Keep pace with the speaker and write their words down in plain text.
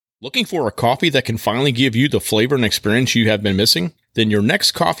Looking for a coffee that can finally give you the flavor and experience you have been missing? Then your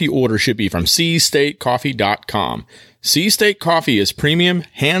next coffee order should be from SeaStateCoffee.com. Sea State Coffee is premium,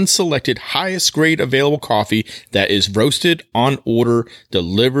 hand-selected, highest-grade available coffee that is roasted on order,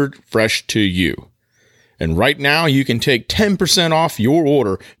 delivered fresh to you. And right now, you can take 10% off your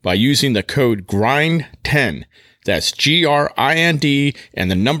order by using the code GRIND10. That's GRIND and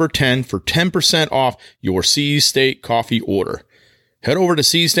the number 10 for 10% off your Sea State Coffee order. Head over to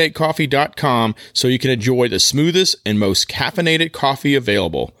SeaStateCoffee.com so you can enjoy the smoothest and most caffeinated coffee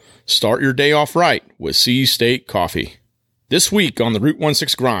available. Start your day off right with Sea State Coffee. This week on the Route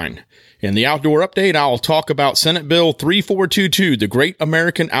 16 Grind. In the Outdoor Update, I'll talk about Senate Bill 3422, the Great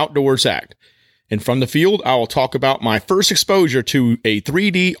American Outdoors Act. And from the field, I will talk about my first exposure to a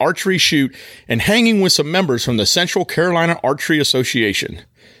 3D archery shoot and hanging with some members from the Central Carolina Archery Association.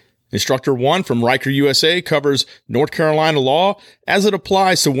 Instructor 1 from Riker USA covers North Carolina law as it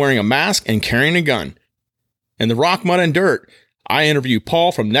applies to wearing a mask and carrying a gun. In the Rock, Mud, and Dirt, I interview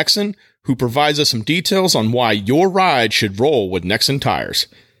Paul from Nexen, who provides us some details on why your ride should roll with Nexen tires.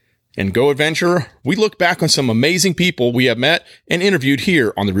 In Go Adventurer, we look back on some amazing people we have met and interviewed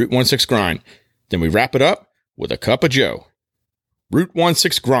here on the Route 16 Grind. Then we wrap it up with a cup of Joe. Route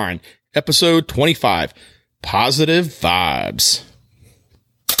 16 Grind, episode 25, Positive Vibes.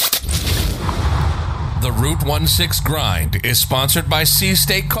 The Route 16 Grind is sponsored by Sea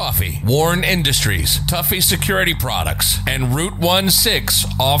State Coffee, Warren Industries, Tuffy Security Products, and Route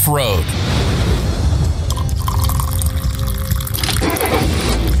 16 Off-Road.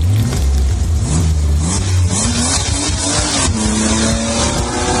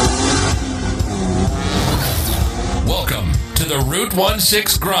 Welcome to the Route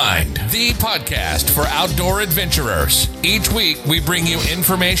 16 Grind, the podcast for outdoor adventurers. Each week, we bring you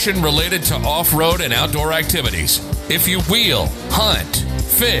information related to off-road and outdoor activities. If you wheel, hunt,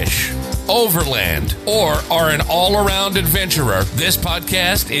 fish, overland, or are an all-around adventurer, this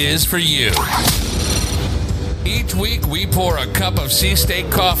podcast is for you. Each week, we pour a cup of Sea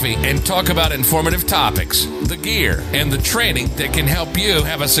State coffee and talk about informative topics, the gear, and the training that can help you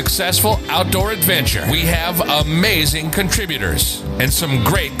have a successful outdoor adventure. We have amazing contributors and some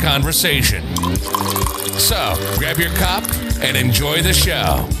great conversation. So, grab your cup and enjoy the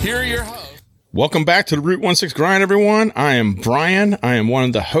show. Here are your hosts. Welcome back to the Route 16 Grind, everyone. I am Brian. I am one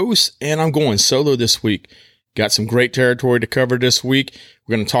of the hosts, and I'm going solo this week. Got some great territory to cover this week.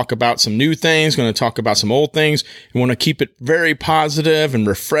 We're going to talk about some new things, going to talk about some old things. We want to keep it very positive and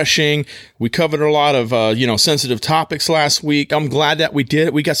refreshing. We covered a lot of, sensitive topics last week. I'm glad that we did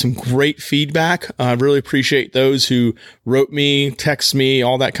it. We got some great feedback. I really appreciate those who wrote me, text me,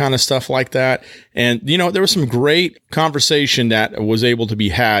 all that kind of stuff like that. And, there was some great conversation that was able to be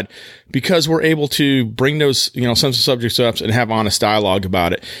had because we're able to bring those, sensitive subjects up and have honest dialogue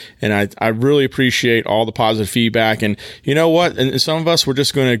about it. And I really appreciate all the positive feedback. And you know what? And some of us were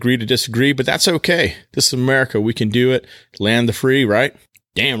just going to agree to disagree, but that's okay. This is America. We can do it. Land the free, right?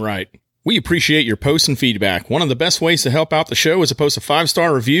 Damn right. We appreciate your posts and feedback. One of the best ways to help out the show is to post a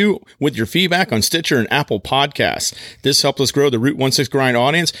 5-star review with your feedback on Stitcher and Apple Podcasts. This helps us grow the Route 16 Grind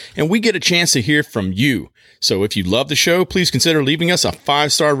audience, and we get a chance to hear from you. So if you love the show, please consider leaving us a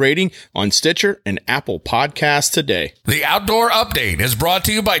 5-star rating on Stitcher and Apple Podcasts today. The Outdoor Update is brought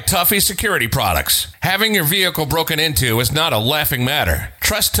to you by Tuffy Security Products. Having your vehicle broken into is not a laughing matter.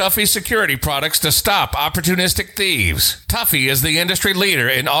 Trust Tuffy Security Products to stop opportunistic thieves. Tuffy is the industry leader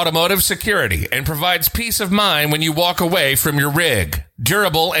in automotive security and provides peace of mind when you walk away from your rig.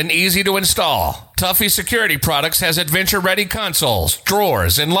 Durable and easy to install, Tuffy Security Products has adventure-ready consoles,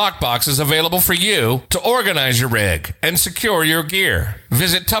 drawers, and lockboxes available for you to organize your rig and secure your gear.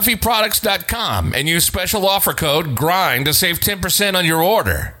 Visit TuffyProducts.com and use special offer code GRIND to save 10% on your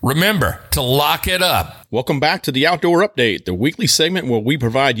order. Remember to lock it up. Welcome back to the Outdoor Update, the weekly segment where we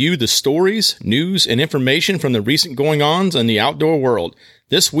provide you the stories, news, and information from the recent going-ons in the outdoor world.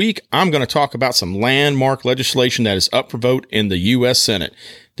 This week, I'm going to talk about some landmark legislation that is up for vote in the U.S. Senate.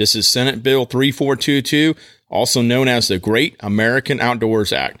 This is Senate Bill 3422, also known as the Great American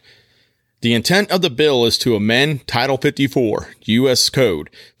Outdoors Act. The intent of the bill is to amend Title 54, U.S. Code,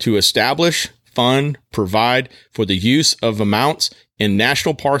 to establish, fund, provide for the use of amounts in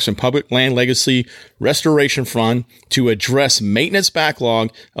National Parks and Public Land Legacy Restoration Fund to address maintenance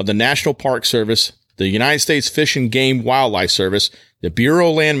backlog of the National Park Service, the United States Fish and Game Wildlife Service, the Bureau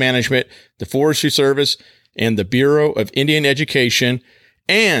of Land Management, the Forestry Service, and the Bureau of Indian Education,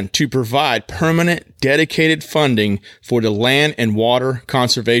 and to provide permanent dedicated funding for the Land and Water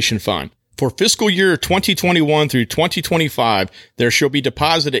Conservation Fund. For fiscal year 2021 through 2025, there shall be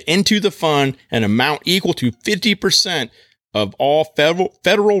deposited into the fund an amount equal to 50% of all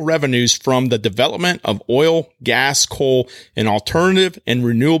federal revenues from the development of oil, gas, coal, and alternative and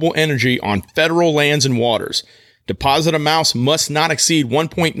renewable energy on federal lands and waters. Deposit amounts must not exceed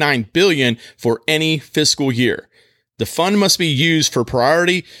 $1.9 billion for any fiscal year. The fund must be used for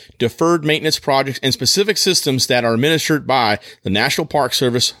priority deferred maintenance projects and specific systems that are administered by the National Park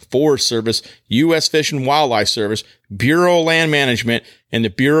Service, Forest Service, U.S. Fish and Wildlife Service, Bureau of Land Management, and the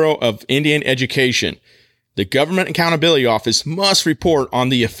Bureau of Indian Education. The Government Accountability Office must report on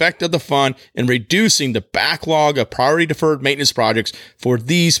the effect of the fund in reducing the backlog of priority deferred maintenance projects for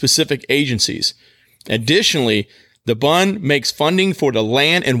these specific agencies. Additionally, the fund makes funding for the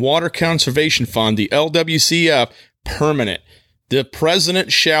Land and Water Conservation Fund, the LWCF, permanent. The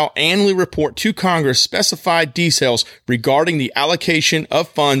President shall annually report to Congress specified details regarding the allocation of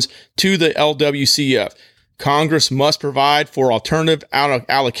funds to the LWCF. Congress must provide for alternative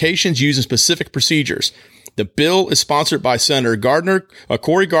allocations using specific procedures. The bill is sponsored by Senator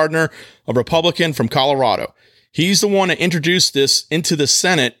Cory Gardner, a Republican from Colorado. He's the one that introduced this into the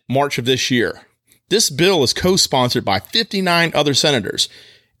Senate March of this year. This bill is co-sponsored by 59 other senators.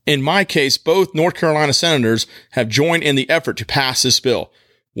 In my case, both North Carolina senators have joined in the effort to pass this bill.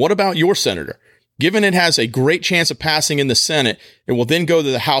 What about your senator? Given it has a great chance of passing in the Senate, it will then go to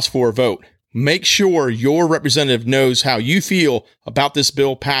the House for a vote. Make sure your representative knows how you feel about this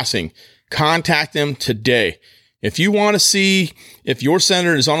bill passing. Contact them today. If you want to see if your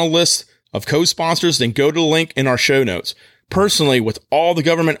senator is on a list of co-sponsors, then go to the link in our show notes. Personally, with all the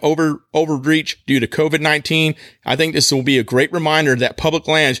government overreach due to COVID-19, I think this will be a great reminder that public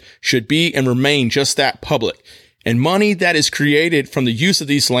lands should be and remain just that, public. And money that is created from the use of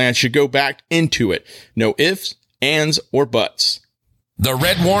these lands should go back into it. No ifs, ands, or buts. The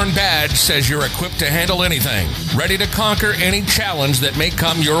Red Warren Badge says you're equipped to handle anything, ready to conquer any challenge that may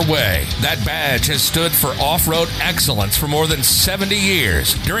come your way. That badge has stood for off-road excellence for more than 70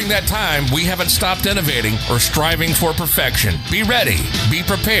 years. During that time, we haven't stopped innovating or striving for perfection. Be ready. Be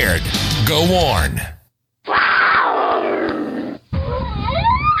prepared. Go Warren.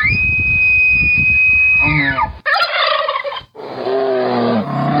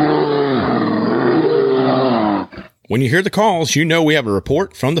 When you hear the calls, you know we have a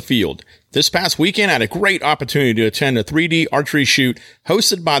report from the field. This past weekend, I had a great opportunity to attend a 3D archery shoot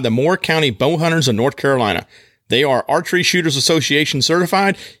hosted by the Moore County Bowhunters of North Carolina. They are Archery Shooters Association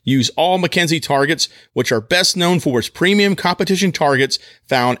certified, use all Mackenzie targets, which are best known for its premium competition targets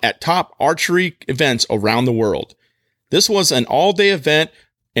found at top archery events around the world. This was an all-day event,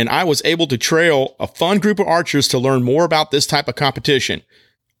 and I was able to trail a fun group of archers to learn more about this type of competition.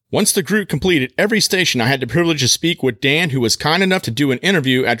 Once the group completed every station, I had the privilege to speak with Dan, who was kind enough to do an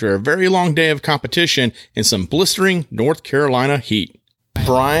interview after a very long day of competition in some blistering North Carolina heat.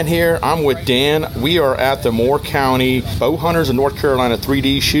 Brian here. I'm with Dan. We are at the Moore County Bowhunters of North Carolina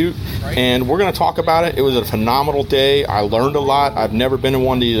 3D shoot, and we're going to talk about it. It was a phenomenal day. I learned a lot. I've never been in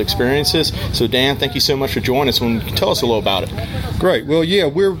one of these experiences. So, Dan, thank you so much for joining us. Tell us a little about it. Great. Well, yeah,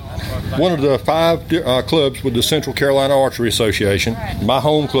 we're one of the 5 clubs with the Central Carolina Archery Association. My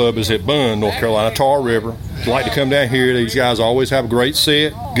home club is at Bunn, North Carolina, Tar River. I'd like to come down here. These guys always have a great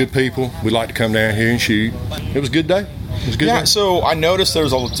set, good people. We like to come down here and shoot. It was a good day. Yeah, so I noticed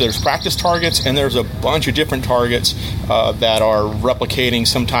there's practice targets and there's a bunch of different targets that are replicating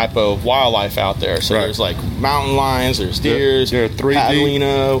some type of wildlife out there. So There's like mountain lions, there's deers, there are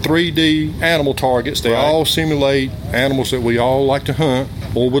 3D animal targets. They all simulate animals that we all like to hunt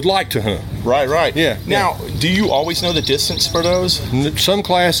or would like to hunt. Right. Yeah. Now, do you always know the distance for those? Some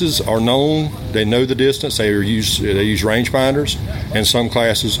classes are known. They know the distance. They use rangefinders, and some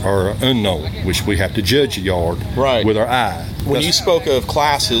classes are unknown, which we have to judge a yard with our eye. When you spoke of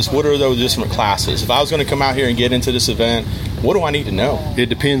classes, what are those different classes? If I was going to come out here and get into this event, what do I need to know? It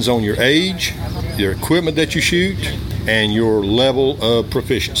depends on your age, your equipment that you shoot, and your level of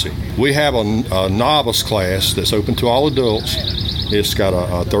proficiency. We have a novice class that's open to all adults. It's got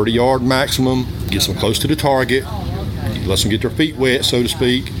a 30-yard maximum, gets them close to the target, lets them get their feet wet, so to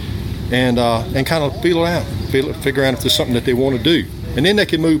speak, and kind of feel it out, figure out if there's something that they want to do. And then they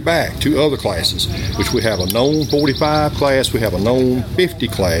can move back to other classes, which we have a known 45 class, we have a known 50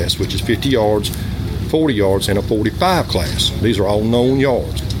 class, which is 50 yards, 40 yards, and a 45 class. These are all known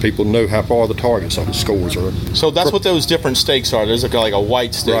yards. People know how far the targets are, the scores are. So that's what those different stakes are. There's like a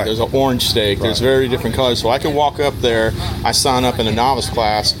white stake, there's an orange stake, there's very different colors. So I can walk up there, I sign up in a novice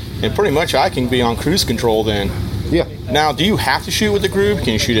class, and pretty much I can be on cruise control then. Yeah. Now, do you have to shoot with the group?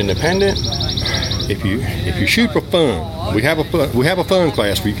 Can you shoot independent? If you shoot for fun, we have a fun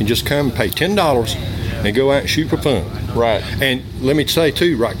class where you can just come and pay $10 and go out and shoot for fun. Right. And let me say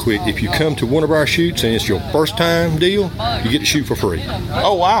too, right quick, if you come to one of our shoots and it's your first time deal, you get to shoot for free.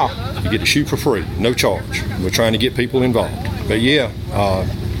 Oh, wow. You get to shoot for free, no charge. We're trying to get people involved. But yeah,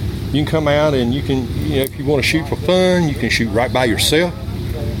 you can come out and you can, if you want to shoot for fun, you can shoot right by yourself,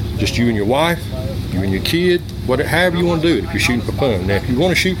 just you and your wife, you and your kid, however you want to do it if you're shooting for fun. Now, if you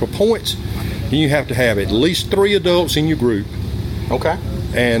want to shoot for points, then you have to have at least 3 adults in your group. Okay.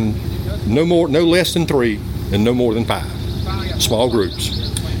 And no less than 3, and no more than 5. Small groups.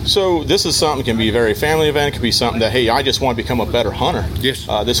 So this is something that can be a very family event. It could be something that, hey, I just want to become a better hunter. Yes.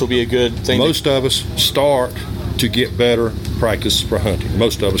 This will be a good thing. Most of us start to get better practice for hunting.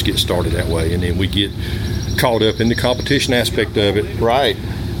 Most of us get started that way, and then we get caught up in the competition aspect of it. Right.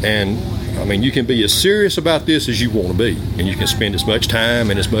 And I mean, you can be as serious about this as you want to be, and you can spend as much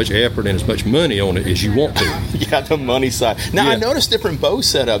time and as much effort and as much money on it as you want to. Yeah, the money side. Now, I noticed different bow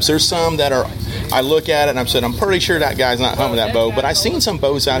setups. There's some that are, I look at it and I'm pretty sure that guy's not hunting with that bow, but I've seen some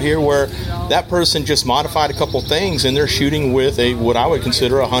bows out here where that person just modified a couple things and they're shooting with what I would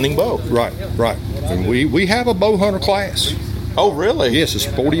consider a hunting bow. Right. And we have a bow hunter class. Oh, really? Yes, it's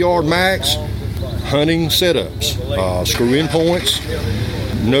 40-yard max, hunting setups, screw-in points,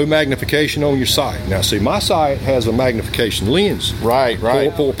 no magnification on your sight. Now, see, my sight has a magnification lens. Right.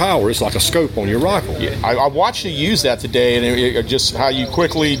 For power. It's like a scope on your rifle. Yeah, I watched you use that today, and it just how you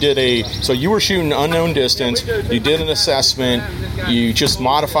quickly did so you were shooting unknown distance, you did an assessment, you just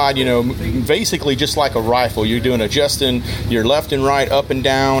modified, basically just like a rifle. You're doing adjusting your left and right, up and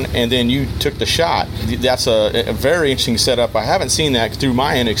down, and then you took the shot. That's a very interesting setup. I haven't seen that through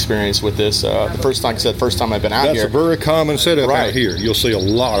my inexperience with this. The first time I've been out here. That's a very common setup out here. You'll see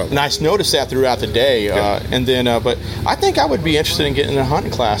a lot of them. And I noticed that throughout the day. And then, but I think I would be interested in getting a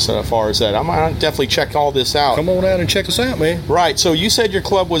hunting class as far as that. I might definitely check all this out. Come on out and check us out, man. Right. So you said your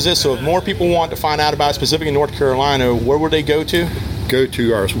club was this. So if more people want to find out about it, specifically in North Carolina, where would they go to? Go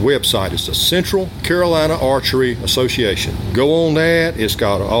to our website. It's the Central Carolina Archery Association. Go on that. It's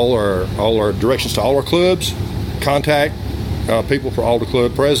got all our directions to all our clubs. Contact people for all the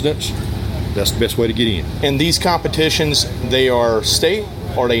club presidents. That's the best way to get in. And these competitions, they are state?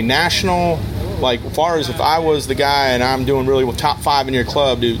 Are they national? Like, as far as if I was the guy and I'm doing really well, top 5 in your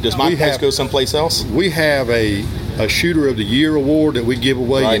club, does my place go someplace else? We have a Shooter of the Year award that we give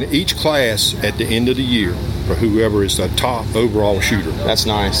away in each class at the end of the year for whoever is the top overall shooter. That's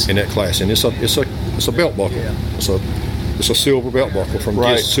nice. In that class, and it's a belt buckle. It's a silver belt buckle from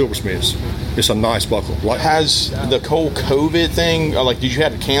Silversmiths. It's a nice buckle. Has the whole COVID thing, did you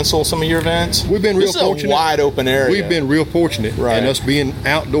have to cancel some of your events? We've been real fortunate. This is a wide open area. We've been real fortunate. And us being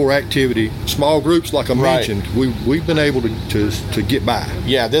outdoor activity, small groups like I mentioned, we've been able to get by.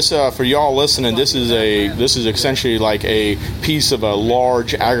 Yeah, this for y'all listening, this is essentially like a piece of a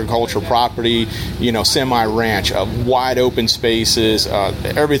large agricultural property, semi-ranch, wide open spaces,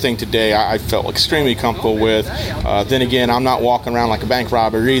 everything today I felt extremely comfortable with. Then again, I'm not walking around like a bank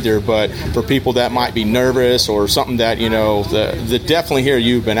robber either, but for people that might be nervous or something that, definitely here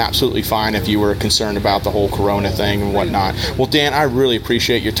you've been absolutely fine if you were concerned about the whole corona thing and whatnot. Well, Dan, I really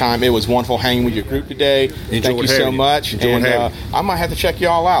appreciate your time. It was wonderful hanging with your group today. Thank you so much. And I might have to check you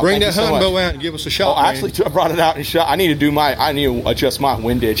all out. Bring that hunting bow out and give us a shot. Actually, I brought it out and shot. I need to adjust my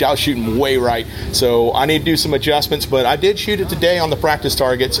windage. I was shooting way right, so I need to do some adjustments, but I did shoot it today on the practice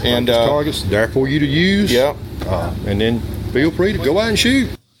targets. Targets there for you to use. Yep. And then feel free to go out and shoot.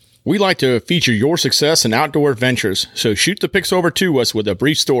 We like to feature your success in outdoor adventures, so shoot the pics over to us with a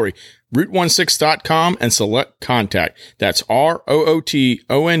brief story. Route16.com and select contact. That's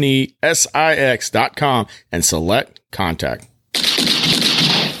ROOTONESIX.com and select contact.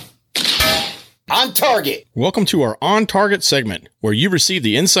 On Target. Welcome to our On Target segment, where you receive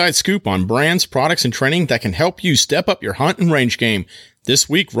the inside scoop on brands, products, and training that can help you step up your hunt and range game. This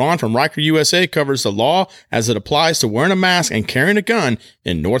week, Ron from Riker USA covers the law as it applies to wearing a mask and carrying a gun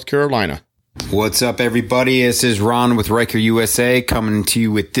in North Carolina. What's up, everybody? This is Ron with Riker USA coming to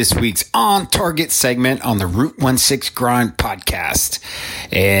you with this week's On Target segment on the Route 16 Grind podcast.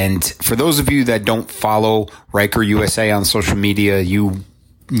 And for those of you that don't follow Riker USA on social media, you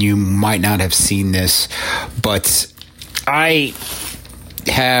might not have seen this, but I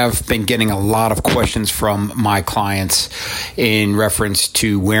have been getting a lot of questions from my clients in reference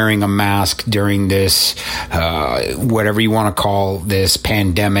to wearing a mask during this, whatever you want to call this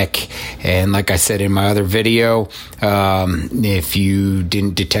pandemic. And like I said in my other video, if you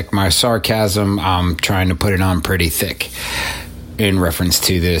didn't detect my sarcasm, I'm trying to put it on pretty thick in reference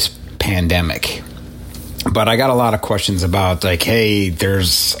to this pandemic. But I got a lot of questions about, like, hey,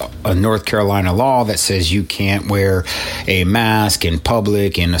 there's a North Carolina law that says you can't wear a mask in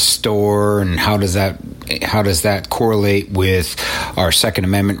public in a store, and how does that correlate with our Second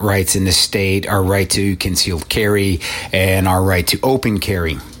Amendment rights in the state, our right to concealed carry, and our right to open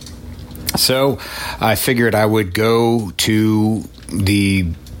carry? So I figured I would go to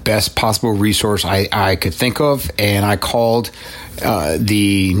the best possible resource I could think of, and I called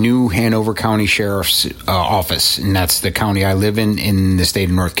the New Hanover County Sheriff's Office, and that's the county I live in the state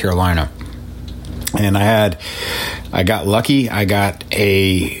of North Carolina. And I got lucky. I got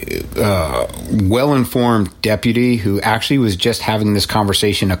a well-informed deputy who actually was just having this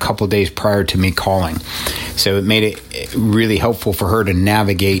conversation a couple days prior to me calling. So it made it really helpful for her to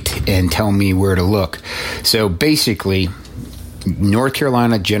navigate and tell me where to look. So basically, North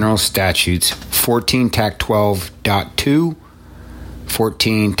Carolina General Statutes 14 Tac 12.2,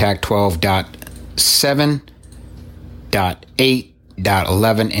 14 Tac 12.7, .8,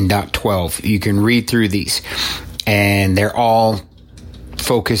 .11, and .12. You can read through these, and they're all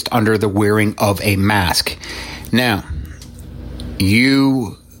focused under the wearing of a mask. Now,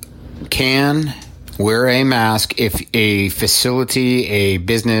 you can wear a mask if a facility, a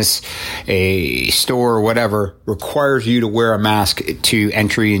business, a store, or whatever requires you to wear a mask to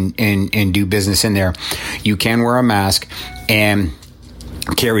entry and do business in there. You can wear a mask and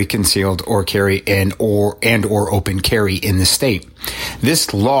carry concealed or carry and or open carry in the state.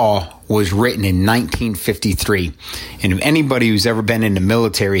 This law was written in 1953. And if anybody who's ever been in the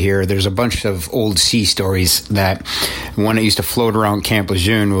military here, there's a bunch of old sea stories that one that used to float around Camp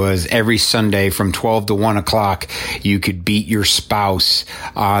Lejeune was every Sunday from 12 to 1 o'clock, you could beat your spouse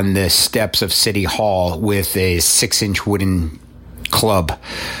on the steps of City Hall with a 6-inch wooden club.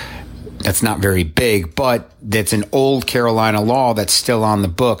 That's not very big, but that's an old Carolina law that's still on the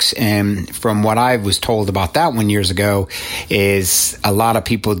books. And from what I was told about that one years ago is a lot of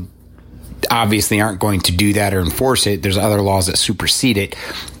people obviously aren't going to do that or enforce it. There's other laws that supersede it,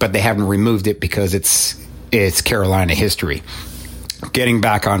 but they haven't removed it because it's Carolina history. Getting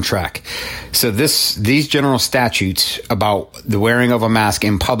back on track. So these general statutes about the wearing of a mask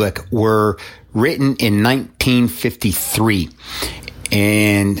in public were written in 1953.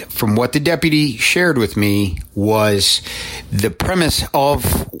 And from what the deputy shared with me was the premise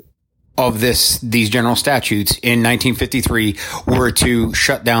of these general statutes in 1953 were to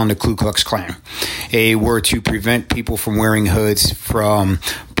shut down the Ku Klux Klan. They were to prevent people from wearing hoods, from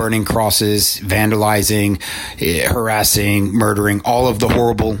burning crosses, vandalizing, harassing, murdering, all of the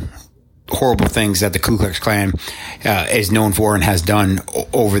horrible things that the Ku Klux Klan is known for and has done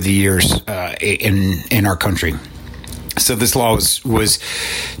over the years in our country. So this law was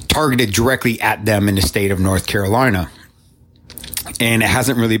targeted directly at them in the state of North Carolina. And it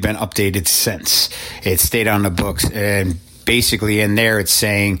hasn't really been updated since. It stayed on the books. And basically in there it's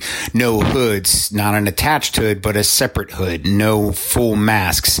saying no hoods, not an attached hood, but a separate hood. No full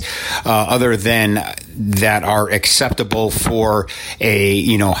masks other than that are acceptable for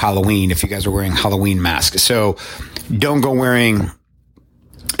Halloween, if you guys are wearing Halloween masks. So don't go wearing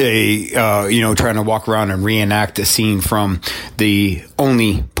trying to walk around and reenact a scene from the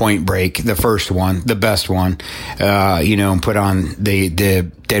only Point Break, the first one, the best one, and put on the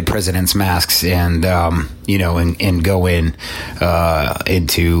dead president's masks and go into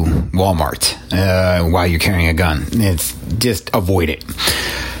Walmart while you're carrying a gun. It's just avoid it.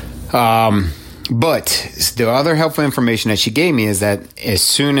 But the other helpful information that she gave me is that as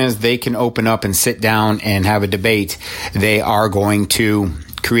soon as they can open up and sit down and have a debate, they are going to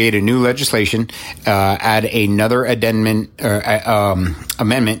create a new legislation, add another amendment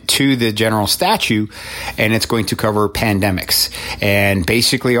to the general statute, and it's going to cover pandemics. And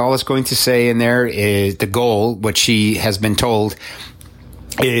basically all it's going to say in there is the goal, what she has been told,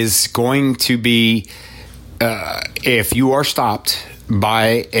 is going to be if you are stopped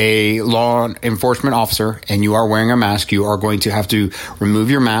by a law enforcement officer and you are wearing a mask, you are going to have to remove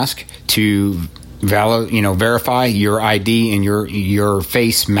your mask to verify your ID and your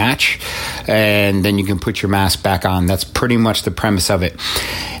face match, and then you can put your mask back on. That's pretty much the premise of it.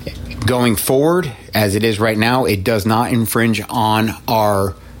 Going forward, as it is right now, it does not infringe on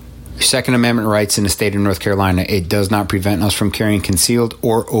our Second Amendment rights in the state of North Carolina. It does not prevent us from carrying concealed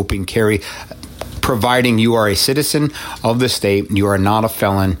or open carry, providing you are a citizen of the state, you are not a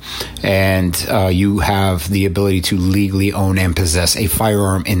felon, and you have the ability to legally own and possess a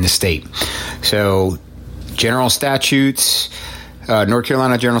firearm in the state. So, general statutes, North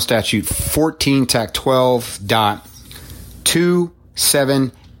Carolina General Statute 14 Tac 12.2,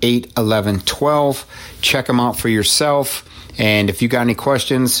 7, 8, 11, 12. Check them out for yourself. And if you got any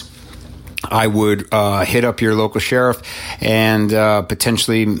questions, I would hit up your local sheriff and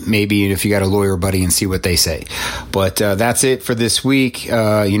potentially maybe if you got a lawyer buddy and see what they say. But that's it for this week.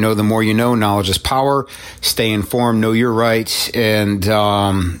 The more you know, knowledge is power. Stay informed, know your rights, and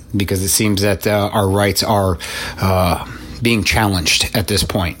because it seems that our rights are being challenged at this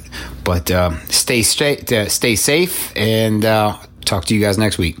point. But stay safe, and talk to you guys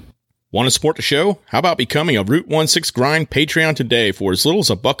next week. Want to support the show? How about becoming a Route 16 Grind Patreon today for as little as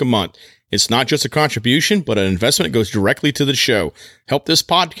 $1 a month? It's not just a contribution, but an investment that goes directly to the show. Help this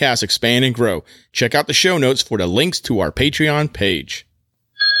podcast expand and grow. Check out the show notes for the links to our Patreon page.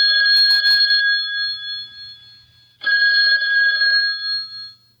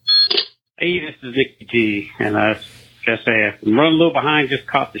 Hey, this is Nicky G, and just say I'm running a little behind, just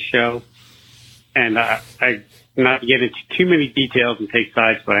caught the show, and I not to get into too many details and take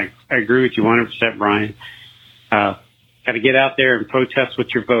sides, but I agree with you 100%, Brian. Got to get out there and protest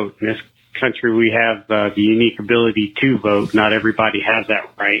with your vote. In this country, we have the unique ability to vote. Not everybody has that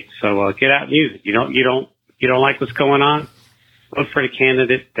right, so get out and use it. You don't like what's going on? Vote for the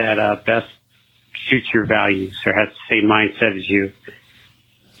candidate that best suits your values or has the same mindset as you.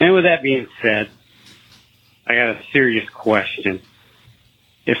 And with that being said, I got a serious question.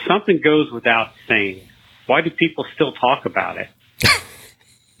 If something goes without saying, why do people still talk about it?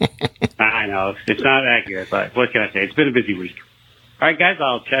 I know, it's not that good, but what can I say? It's been a busy week. All right, guys,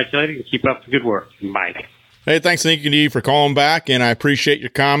 I'll chat you later and keep up the good work. Bye. Hey, thanks, Nicky D, for calling back, and I appreciate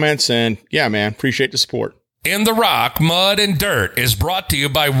your comments, and yeah, man, appreciate the support. In the Rock, Mud, and Dirt is brought to you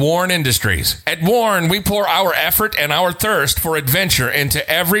by Warren Industries. At Warren, we pour our effort and our thirst for adventure into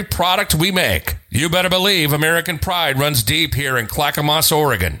every product we make. You better believe American pride runs deep here in Clackamas,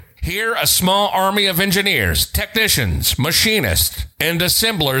 Oregon. Here, a small army of engineers, technicians, machinists, and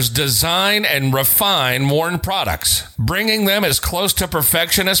assemblers design and refine Warren products, bringing them as close to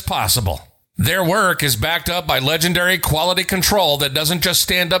perfection as possible. Their work is backed up by legendary quality control that doesn't just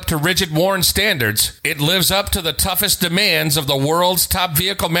stand up to rigid Warren standards, it lives up to the toughest demands of the world's top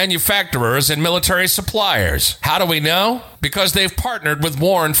vehicle manufacturers and military suppliers. How do we know? Because they've partnered with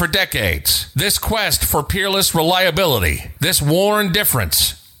Warren for decades. This quest for peerless reliability, this Warren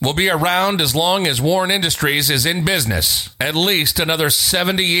difference, will be around as long as Warren Industries is in business. At least another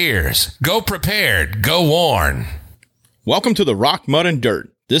 70 years. Go prepared. Go Warren. Welcome to the Rock, Mud, and Dirt.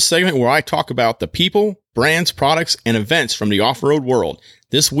 This segment where I talk about the people, brands, products, and events from the off-road world.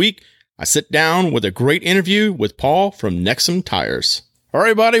 This week, I sit down with a great interview with Paul from Nexum Tires. All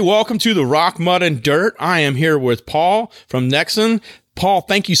right, everybody, welcome to the Rock, Mud, and Dirt. I am here with Paul from Nexum. Paul,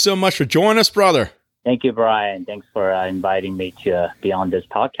 thank you so much for joining us, brother. Thank you, Brian. Thanks for inviting me to be on this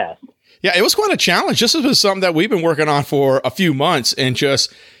podcast. Yeah, it was quite a challenge. This was something that we've been working on for a few months, and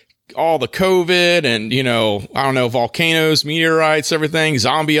just all the COVID and, volcanoes, meteorites, everything,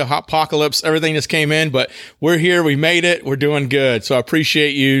 zombie apocalypse, everything just came in. But we're here. We made it. We're doing good. So I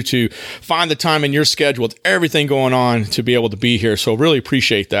appreciate you to find the time in your schedule with everything going on to be able to be here. So really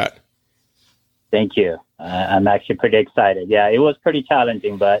appreciate that. Thank you. I'm actually pretty excited. Yeah, it was pretty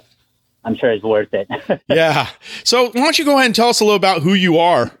challenging, but I'm sure it's worth it. Yeah. So why don't you go ahead and tell us a little about who you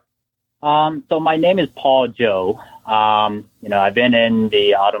are? So my name is Paul Joe. I've been in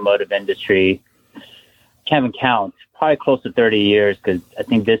the automotive industry, can't even count, probably close to 30 years, because I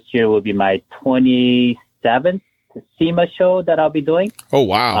think this year will be my 27th SEMA show that I'll be doing. Oh,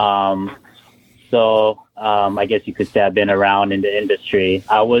 wow. I guess you could say I've been around in the industry.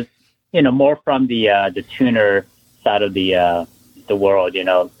 I was, more from the tuner side of the world,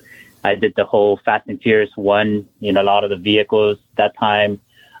 I did the whole Fast and Furious 1, a lot of the vehicles that time.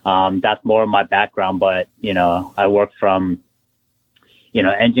 That's more of my background, but, I worked from,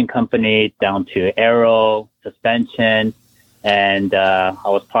 engine company down to aero, suspension, and I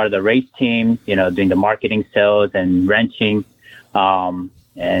was part of the race team, doing the marketing, sales, and wrenching, and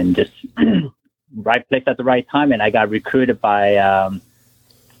just right place at the right time. And I got recruited by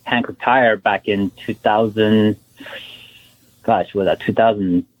Hankook Tire back in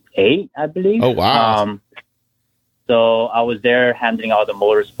 2008, I believe. Oh, wow. So I was there handling all the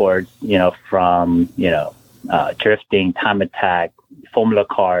motorsports, from, drifting, time attack, Formula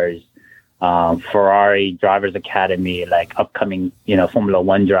cars, Ferrari Drivers Academy, like upcoming, Formula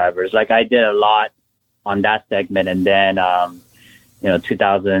One drivers. Like I did a lot on that segment. And then,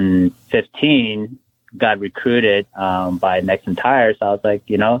 2015 got recruited by Nexum Tires. So I was like,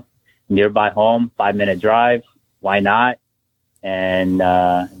 nearby home, 5-minute drive. Why not? And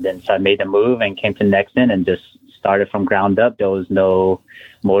then so I made the move and came to Nexum and just started from ground up. There was no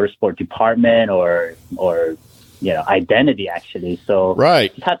motorsport department or identity actually. So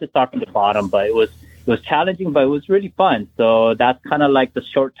right. just had to start from the bottom, but it was was challenging, but it was really fun. So that's kind of like the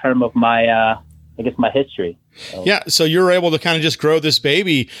short term of my, my history. So. Yeah. So you're able to kind of just grow this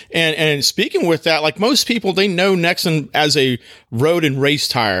baby. And speaking with that, like most people, they know Nexen as a road and race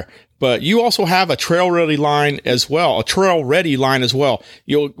tire, but you also have a trail ready line as well.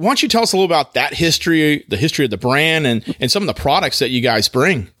 Why don't you tell us a little about that history, the history of the brand and some of the products that you guys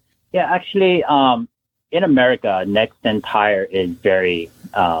bring? Yeah, actually, in America, Nexen tire is very,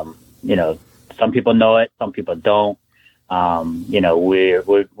 some people know it, some people don't.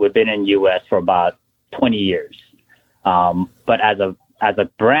 We've been in U.S. for about 20 years. But as a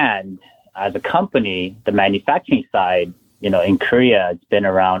brand, as a company, the manufacturing side, in Korea, it's been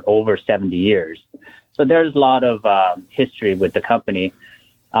around over 70 years. So there's a lot of history with the company.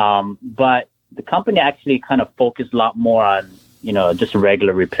 But the company actually kind of focused a lot more on, just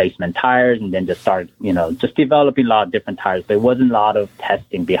regular replacement tires, and then just start, just developing a lot of different tires. There wasn't a lot of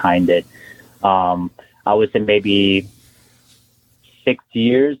testing behind it. I would say maybe 6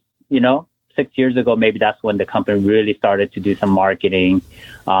 years, 6 years ago, maybe that's when the company really started to do some marketing.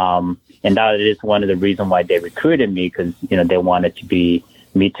 And that is one of the reasons why they recruited me, because, they wanted to be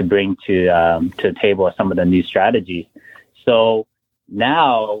me to bring to the table some of the new strategies. So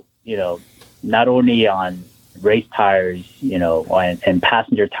now, not only on race tires, and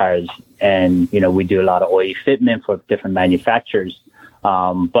passenger tires, and, we do a lot of oil fitment for different manufacturers.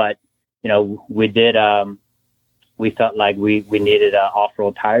 But, we felt like we needed an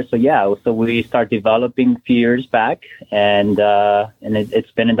off-road tire. So we started developing a few years back, and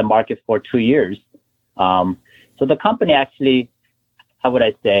it's been in the market for 2 years. So the company actually, how would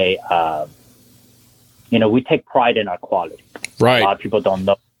I say, we take pride in our quality. Right. A lot of people don't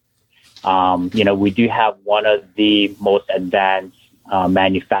know. We do have one of the most advanced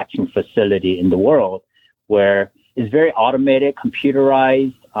manufacturing facility in the world, where it's very automated,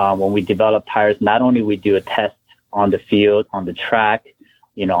 computerized. When we develop tires, not only we do a test on the field, on the track,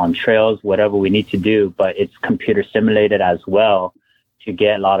 on trails, whatever we need to do, but it's computer simulated as well to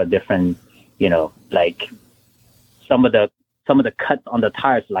get a lot of different, like some of the cuts on the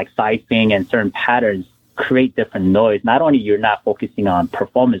tires, like siphoning and certain patterns, create different noise. Not only you're not focusing on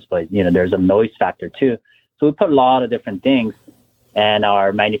performance, but, there's a noise factor too. So we put a lot of different things, and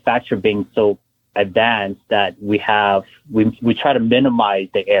our manufacturer being so advanced that we try to minimize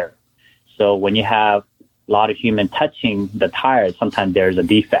the error. So when you have a lot of human touching the tires, sometimes there's a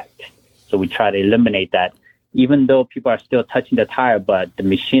defect. So we try to eliminate that, even though people are still touching the tire, but the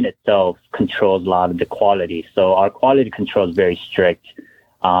machine itself controls a lot of the quality. So our quality control is very strict.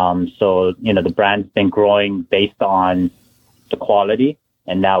 So, the brand's been growing based on the quality,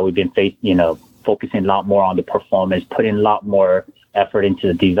 and now we've been focusing a lot more on the performance, putting a lot more effort into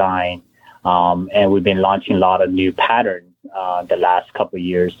the design. And we've been launching a lot of new patterns the last couple of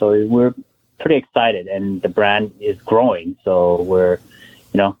years. So we're pretty excited, and the brand is growing. So we're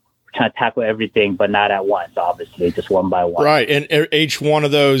trying to tackle everything, but not at once, obviously, just one by one. Right. And each one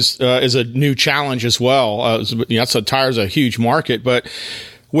of those is a new challenge as well. So tires are a huge market, but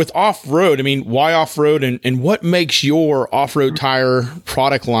with off-road, I mean, why off-road, and what makes your off-road tire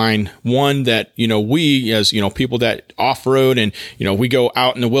product line one that, we as, people that off-road and, we go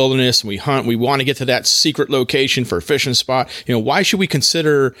out in the wilderness and we hunt, we want to get to that secret location for a fishing spot. Why should we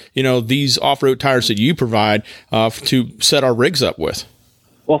consider, these off-road tires that you provide to set our rigs up with?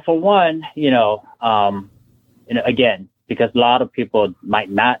 Well, for one, again, because a lot of people might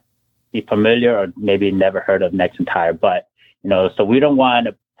not be familiar or maybe never heard of Nexen tire, but, so we don't want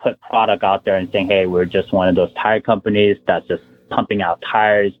to put product out there and saying, hey, we're just one of those tire companies that's just pumping out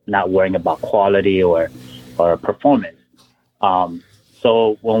tires, not worrying about quality or performance.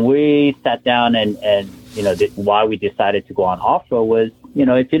 So when we sat down and why we decided to go on off-road was,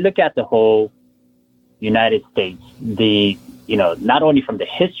 if you look at the whole United States, not only from the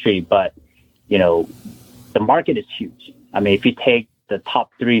history, but, the market is huge. I mean, if you take the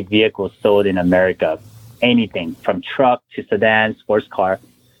top 3 vehicles sold in America, anything from truck to sedan, sports car,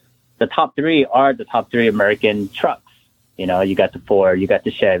 the top 3 are the top 3 American trucks. You got the Ford, you got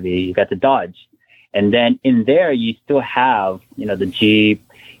the Chevy, you got the Dodge. And then in there, you still have, the Jeep,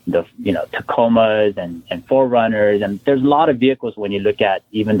 the, Tacomas and 4Runners. And there's a lot of vehicles when you look at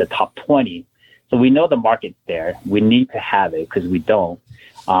even the top 20. So we know the market's there. We need to have it because we don't.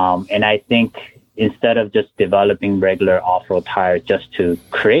 And I think instead of just developing regular off-road tires just to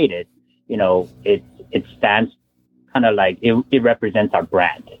create it, it stands kind of like it represents our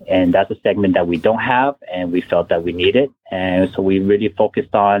brand. And that's a segment that we don't have, and we felt that we needed. And so we really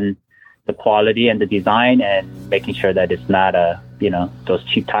focused on the quality and the design and making sure that it's not a those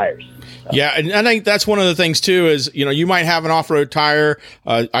cheap tires. Yeah, and I think that's one of the things too is, you might have an off-road tire.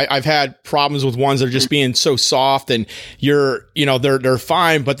 I've had problems with ones that are just being so soft, and they're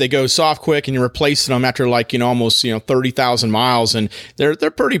fine, but they go soft quick, and you're replacing them after almost 30,000 miles, and they're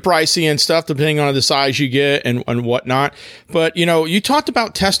pretty pricey and stuff depending on the size you get and whatnot. But you talked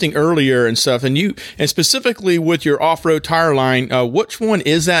about testing earlier and stuff, and specifically with your off-road tire line, which one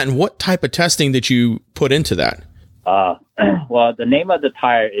is that, and what type of testing that you put into that? Well, the name of the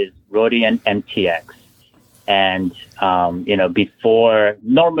tire is Roadian MTX. And, before,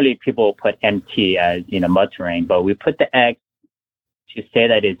 normally people put MT as, mud terrain, but we put the X to say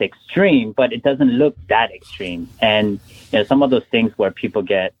that it's extreme, but it doesn't look that extreme. And, some of those things where people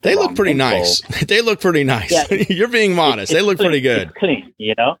get... They look pretty nice. They look pretty nice. Yeah, You're being modest. They look clean, pretty good. It's clean,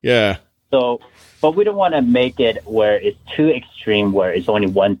 Yeah. So, but we don't want to make it where it's too extreme, where it's only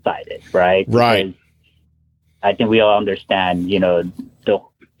one-sided, right? Right. Because I think we all understand,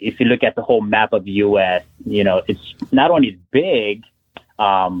 if you look at the whole map of the U.S., it's not only big,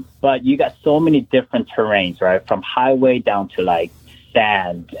 but you got so many different terrains, right? From highway down to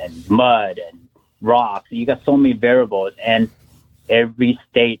sand and mud and rocks. You got so many variables, and every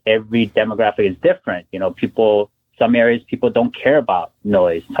state, every demographic is different. Some areas people don't care about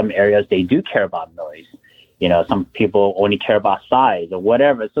noise. Some areas they do care about noise. Some people only care about size or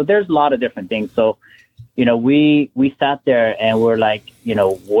whatever. So there's a lot of different things. So, we sat there and we're like,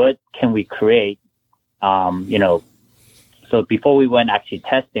 what can we create? So before we went actually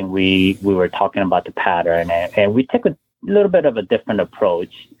testing, we were talking about the pattern, and we took a little bit of a different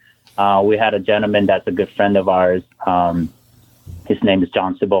approach. We had a gentleman that's a good friend of ours. His name is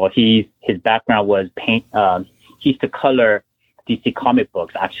John Sibol. His background was paint. He used to color DC comic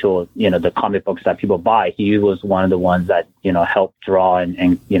books, the comic books that people buy. He was one of the ones that, helped draw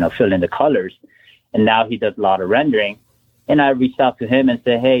and fill in the colors. And now he does a lot of rendering. And I reached out to him and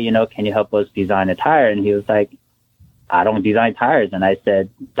said, hey, can you help us design a tire? And he was like, I don't design tires. And I said,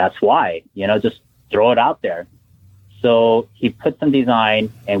 that's why, just throw it out there. So he put some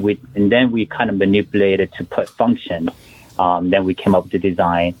design, and then we kind of manipulated to put function. Then we came up with the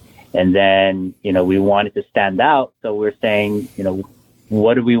design. And then, we wanted to stand out. So we're saying,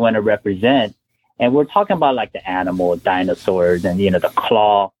 what do we want to represent? And we're talking about the animal, dinosaurs, and, the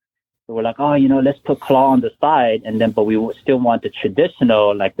claw. So we're like, let's put claw on the side. And then, but we still want the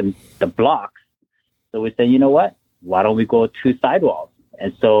traditional, the blocks. So we said, you know what? Why don't we go 2 sidewalls?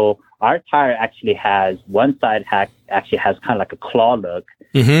 And so our tire actually has, one side actually has kind of like a claw look,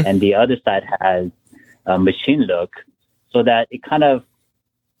 mm-hmm. and the other side has a machine look, so that it kind of,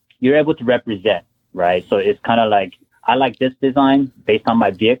 you're able to represent, right? So it's kind of like, I like this design based on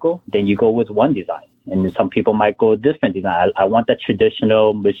my vehicle, then you go with one design. And some people might go with different design. I want that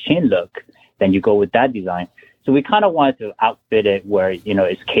traditional machine look, then you go with that design. So we kind of wanted to outfit it where,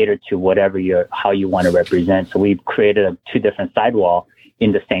 it's catered to whatever how you want to represent. So we've created 2 different sidewall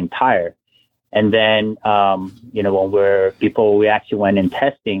in the same tire. And then, when we actually went in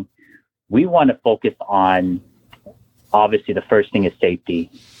testing, we want to focus on, obviously the first thing is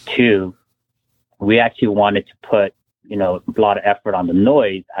safety. 2, we actually wanted to put, a lot of effort on the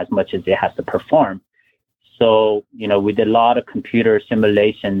noise as much as it has to perform. So, we did a lot of computer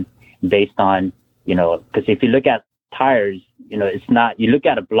simulation based on, because if you look at tires, it's not, you look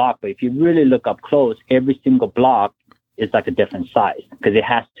at a block, but if you really look up close, every single block is like a different size because it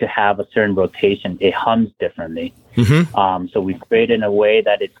has to have a certain rotation. It hums differently. Mm-hmm. So we create it in a way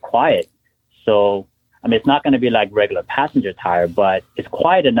that it's quiet. So, it's not going to be like regular passenger tire, but it's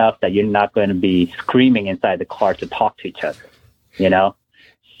quiet enough that you're not going to be screaming inside the car to talk to each other,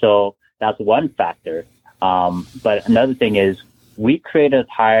 So that's one factor. But another thing is we created a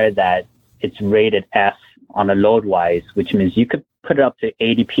tire that it's rated F on a load wise, which means you could put it up to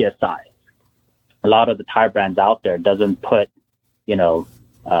 80 PSI. A lot of the tire brands out there doesn't put,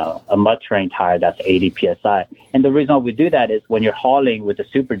 a mud terrain tire that's 80 PSI. And the reason why we do that is when you're hauling with the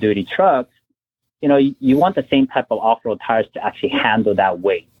Super Duty trucks, you want the same type of off-road tires to actually handle that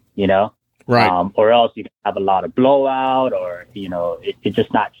weight, Right. Or else you have a lot of blowout or, it's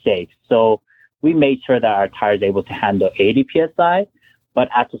just not safe. So we made sure that our tire is able to handle 80 PSI, but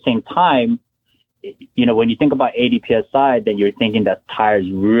at the same time, when you think about 80 PSI, then you're thinking that tire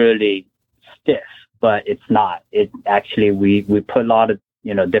is really stiff, but it's not. It actually, we put a lot of,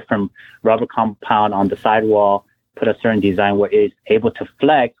 different rubber compound on the sidewall, put a certain design where it's able to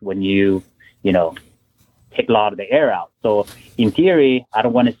flex when you take a lot of the air out. So in theory, I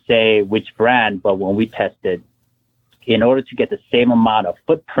don't want to say which brand, but when we tested, in order to get the same amount of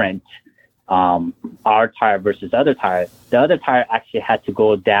footprint, our tire versus other tire, the other tire actually had to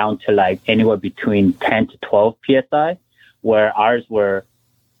go down to anywhere between 10 to 12 PSI, where ours were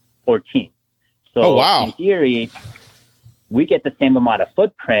 14. So Oh, wow. in theory, we get the same amount of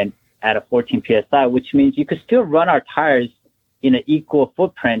footprint at a 14 PSI, which means you could still run our tires in an equal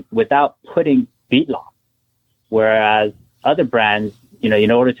footprint without putting bead lock. Whereas other brands,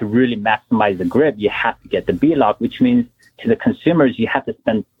 in order to really maximize the grip, you have to get the bead lock, which means to the consumers, you have to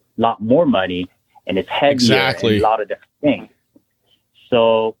spend a lot more money, and it's heavier Exactly. and a lot of different things.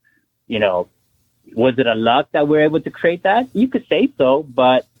 So, was it a luck that we're able to create that? You could say so,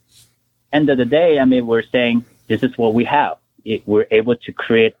 but end of the day, we're saying this is what we have. We're able to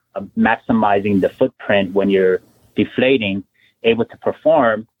create maximizing the footprint when you're deflating, able to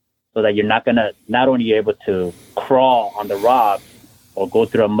perform so that you're not only able to crawl on the rocks or go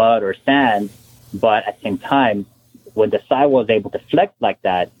through a mud or sand, but at the same time, when the sidewall is able to flex like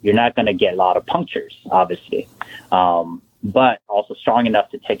that, you're not going to get a lot of punctures, obviously, but also strong enough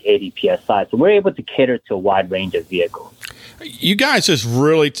to take 80 PSI. So we're able to cater to a wide range of vehicles. You guys just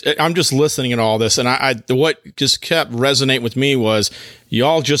really, I'm just listening to all this, and what just kept resonating with me was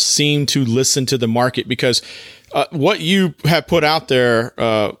y'all just seem to listen to the market, because what you have put out there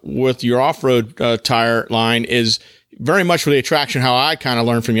with your off-road tire line is very much for the attraction. How I kind of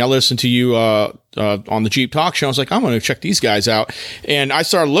learned from you. I listened to you on the Jeep Talk Show. I was like, I'm going to check these guys out. And I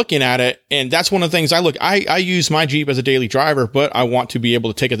started looking at it. And that's one of the things I use my Jeep as a daily driver, but I want to be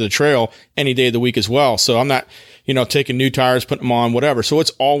able to take it to the trail any day of the week as well. So I'm not, taking new tires, putting them on, whatever. So it's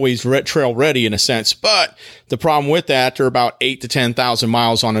always trail ready in a sense. But the problem with that, after about 8,000 to 10,000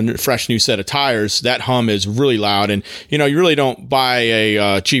 miles on a fresh new set of tires, that hum is really loud. And, you really don't buy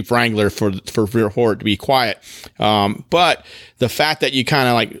a Jeep Wrangler for it to be quiet. But the fact that you kind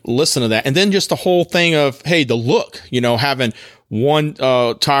of like listen to that, and then just the whole thing of, hey, the look, having one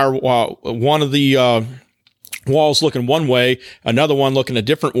tire, one of the walls looking one way, another one looking a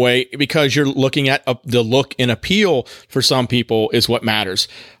different way, because you're looking at the look and appeal for some people is what matters.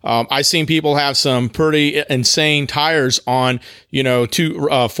 I've seen people have some pretty insane tires on, two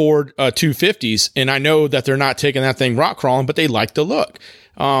Ford 250s, and I know that they're not taking that thing rock crawling, but they like the look.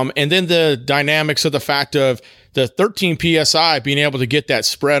 And then the dynamics of the fact of the 13 PSI being able to get that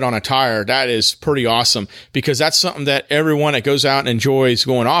spread on a tire, that is pretty awesome, because that's something that everyone that goes out and enjoys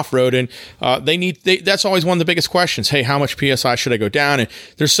going off-road, and that's always one of the biggest questions. Hey, how much PSI should I go down? And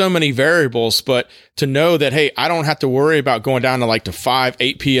there's so many variables, but to know that, hey, I don't have to worry about going down to like to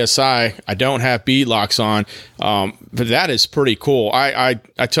 5-8 PSI. I don't have bead locks on. But that is pretty cool. I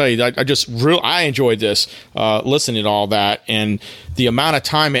tell you, I enjoyed this, listening to all that, and the amount of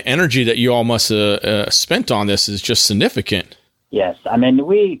time and energy that you all must have spent on this is just significant. Yes.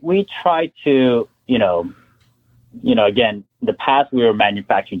 We try to, again, in the past we were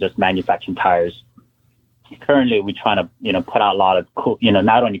manufacturing tires. Currently we're trying to, put out a lot of cool,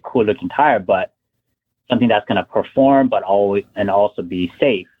 not only cool looking tire, but something that's going to perform, but also be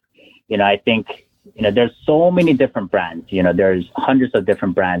safe. I think, there's so many different brands, there's hundreds of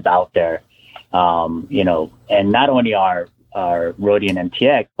different brands out there, and not only our Roadian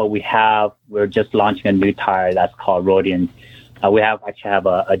MTX, but we're just launching a new tire that's called Roadian. We have a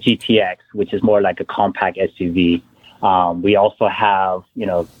GTX, which is more like a compact SUV. We also have,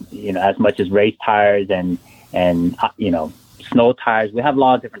 as much as race tires and snow tires. We have a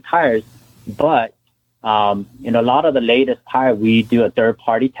lot of different tires, but a lot of the latest tire, we do a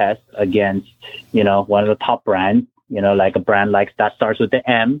third-party test against, one of the top brands, like a brand like that starts with the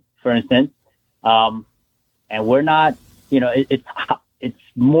M, for instance. And we're not, it's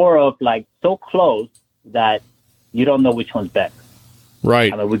more of like so close that you don't know which one's better.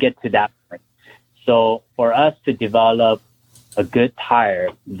 Right. We get to that point. So for us to develop a good tire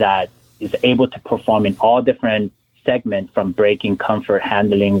that is able to perform in all different segments, from braking, comfort,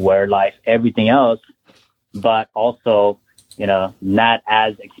 handling, wear life, everything else, but also, not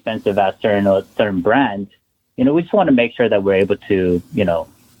as expensive as certain brands, we just want to make sure that we're able to,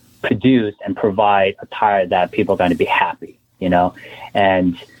 produce and provide a tire that people are going to be happy,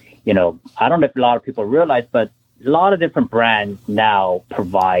 and, I don't know if a lot of people realize, but a lot of different brands now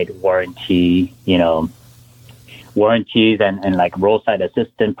provide warranties and like roadside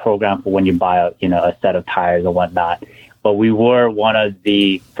assistance program for when you buy a set of tires and whatnot. But we were one of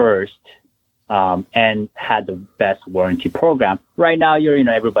the first, and had the best warranty program. Right now,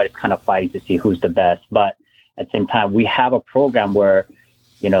 everybody's kind of fighting to see who's the best, but at the same time, we have a program where,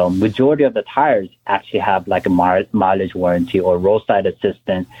 majority of the tires actually have like a mileage warranty or roadside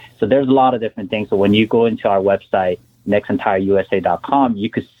assistance. So there's a lot of different things. So when you go into our website, nexentire.usa.com, you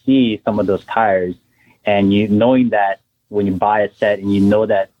could see some of those tires, and knowing that when you buy a set and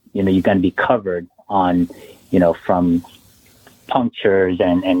that, you're going to be covered on, from punctures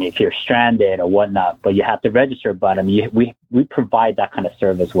and if you're stranded or whatnot, but you have to register. But I mean, we provide that kind of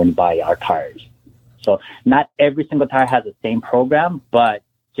service when you buy our tires. So not every single tire has the same program, but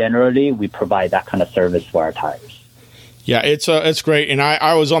generally we provide that kind of service for our tires. Yeah, it's great. And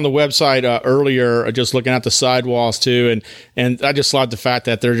I was on the website earlier just looking at the sidewalls too, and I just love the fact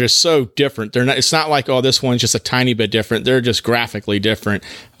that they're just so different. They're not. It's not like, oh, this one's just a tiny bit different. They're just graphically different.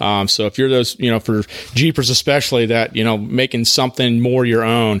 So if you're those, for Jeepers especially, that making something more your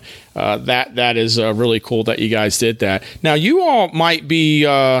own, that is really cool that you guys did that. Now you all might be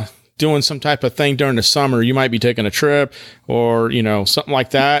doing some type of thing during the summer. You might be taking a trip or something like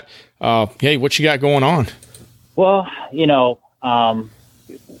that. Hey, what you got going on? Well,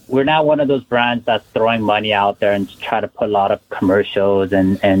 we're not one of those brands that's throwing money out there and try to put a lot of commercials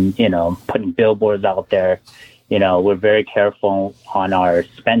and putting billboards out there. We're very careful on our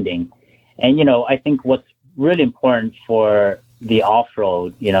spending. And, I think what's really important for the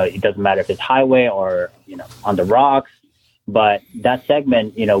off-road, it doesn't matter if it's highway or, on the rocks, but that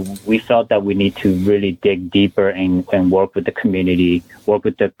segment, we felt that we need to really dig deeper and work with the community, work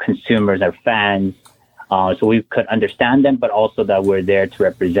with the consumers, our fans, so we could understand them, but also that we're there to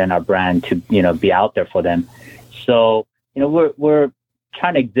represent our brand, to, be out there for them. So, we're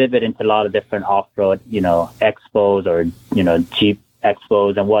trying to exhibit into a lot of different off-road, expos or, Jeep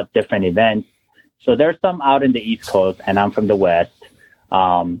expos and what different events. So there's some out in the East Coast and I'm from the West.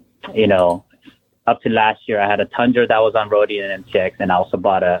 Up to last year, I had a Tundra that was on Roadian and MTX, and I also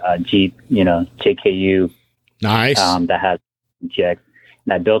bought a Jeep, JKU. Nice. That has MTX.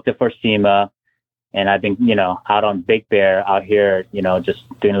 And I built it for SEMA. And I've been, out on Big Bear out here, just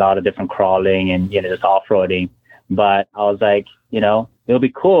doing a lot of different crawling and, just off-roading. But I was like, it'll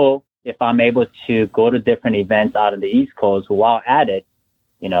be cool if I'm able to go to different events out on the East Coast while at it,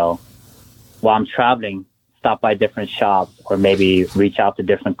 while I'm traveling, stop by different shops or maybe reach out to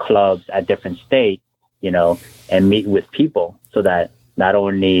different clubs at different states, and meet with people so that not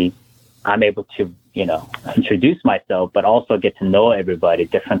only I'm able to, introduce myself, but also get to know everybody,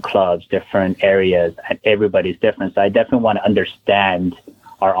 different clubs, different areas, and everybody's different. So I definitely want to understand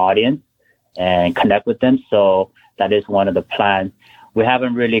our audience and connect with them. So that is one of the plans. We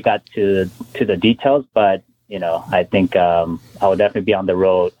haven't really got to the details, but, I think I will definitely be on the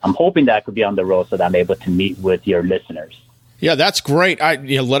road. I'm hoping that I could be on the road so that I'm able to meet with your listeners. Yeah, that's great.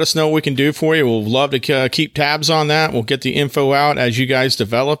 Let us know what we can do for you. We'll love to keep tabs on that. We'll get the info out as you guys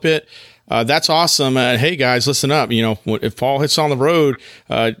develop it. That's awesome. Hey guys, listen up. If Paul hits on the road,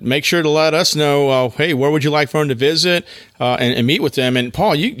 make sure to let us know, hey, where would you like for him to visit and meet with them? And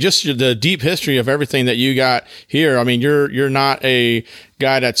Paul, you just the deep history of everything that you got here. I mean, you're not a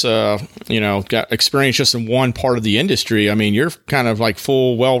guy that's, got experience just in one part of the industry. I mean, you're kind of like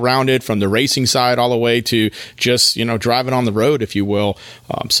full, well-rounded from the racing side all the way to just, driving on the road, if you will.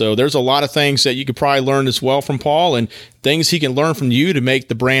 So there's a lot of things that you could probably learn as well from Paul and things he can learn from you to make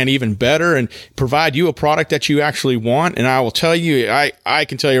the brand even better and provide you a product that you actually want. And I will tell you, I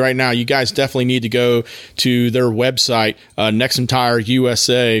can tell you right now, you guys definitely need to go to their website, Nexen Tire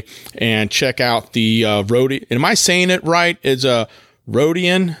USA, and check out the Roadian. Am I saying it right? It's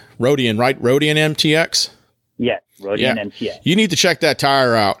Roadian, right? Roadian MTX? Yes, Roadian MTX. You need to check that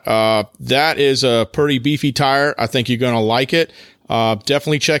tire out. That is a pretty beefy tire. I think you're going to like it.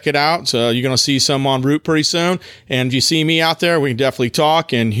 Definitely check it out. So you're going to see some en route pretty soon. And if you see me out there, we can definitely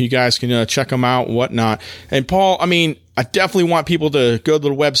talk and you guys can check them out and whatnot. And Paul, I definitely want people to go to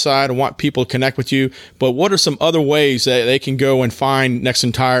the website. I want people to connect with you. But what are some other ways that they can go and find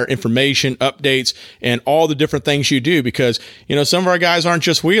Nexen Tire information, updates, and all the different things you do? Because, some of our guys aren't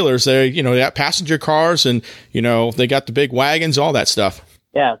just wheelers. They got passenger cars and, they got the big wagons, all that stuff.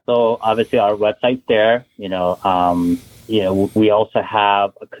 Yeah. So obviously our website's there, we also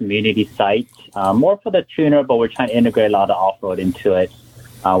have a community site, more for the tuner, but we're trying to integrate a lot of off-road into it.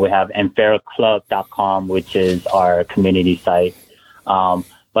 We have EnferroClub.com, which is our community site.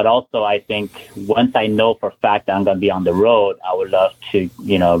 But also, I think once I know for a fact that I'm going to be on the road, I would love to,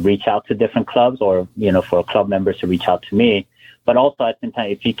 reach out to different clubs or, for club members to reach out to me. But also, at the same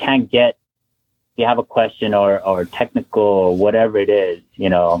time, if you have a question or technical or whatever it is,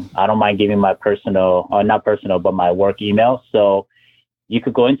 I don't mind giving my not personal, but my work email. So you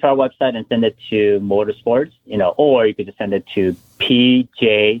could go into our website and send it to Motorsports, or you could just send it to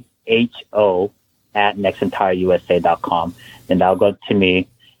pjho@nexentireusa.com. And that'll go to me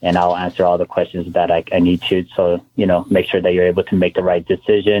and I'll answer all the questions that I need to. So, make sure that you're able to make the right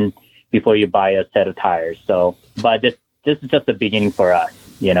decision before you buy a set of tires. So, but this is just the beginning for us.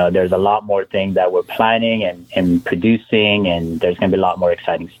 There's a lot more things that we're planning and producing, and there's going to be a lot more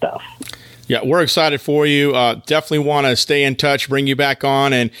exciting stuff. Yeah, we're excited for you. Definitely want to stay in touch, bring you back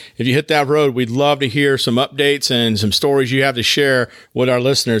on. And if you hit that road, we'd love to hear some updates and some stories you have to share with our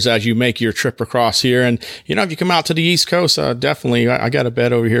listeners as you make your trip across here. And, if you come out to the East Coast, definitely, I got a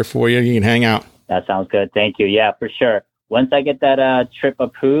bed over here for you. You can hang out. That sounds good. Thank you. Yeah, for sure. Once I get that trip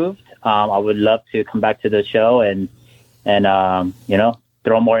approved, I would love to come back to the show and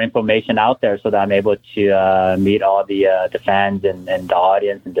throw more information out there so that I'm able to meet all the fans and the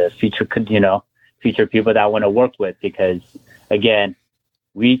audience and the future people that I want to work with. Because again,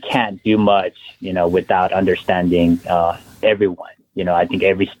 we can't do much, without understanding everyone. I think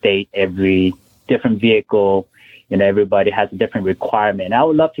every state, every different vehicle, everybody has a different requirement. And I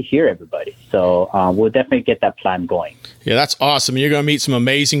would love to hear everybody. So we'll definitely get that plan going. Yeah, that's awesome. You're going to meet some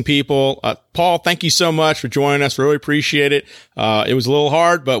amazing people. Paul, thank you so much for joining us. Really appreciate it. It was a little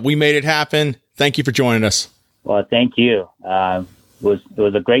hard, but we made it happen. Thank you for joining us. Well, thank you. It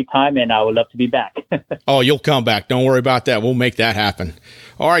was a great time, and I would love to be back. Oh, you'll come back. Don't worry about that. We'll make that happen.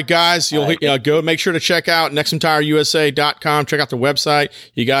 All right, guys, you'll go make sure to check out nexemtireusa.com. Check out their website.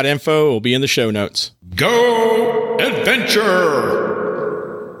 You got info. It'll be in the show notes. Go Adventure!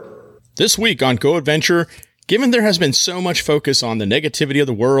 This week on Go Adventure, given there has been so much focus on the negativity of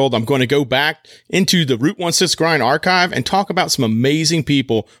the world, I'm going to go back into the Route 16 Grind archive and talk about some amazing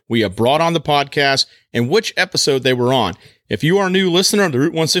people we have brought on the podcast and which episode they were on. If you are a new listener of the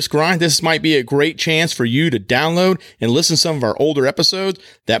Route 16 Grind, this might be a great chance for you to download and listen to some of our older episodes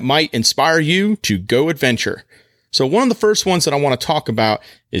that might inspire you to go adventure. So one of the first ones that I want to talk about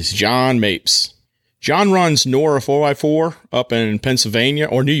is John Mapes. John runs Nora 4x4 up in Pennsylvania,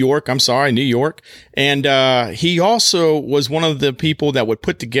 or New York. And he also was one of the people that would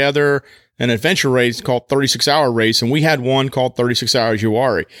put together an adventure race called 36 Hour Race, and we had one called 36 Hours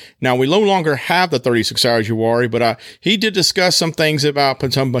Uwharrie. Now, we no longer have the 36 Hours Uwharrie, but he did discuss some things about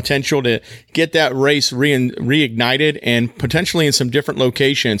some potential to get that race reignited and potentially in some different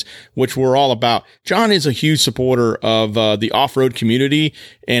locations, which we're all about. John is a huge supporter of the off-road community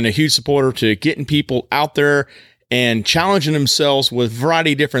and a huge supporter to getting people out there and challenging themselves with a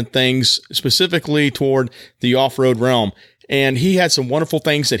variety of different things, specifically toward the off-road realm. And he had some wonderful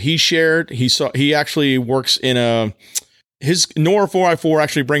things that he shared. He actually works in his Nora 4x4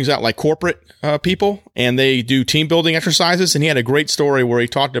 actually brings out like corporate people, and they do team building exercises. And he had a great story where he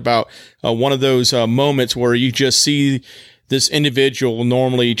talked about one of those moments where you just see this individual,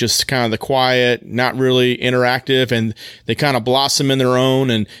 normally just kind of the quiet, not really interactive, and they kind of blossom in their own,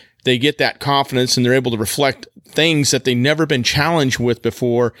 and they get that confidence, and they're able to reflect things that they've never been challenged with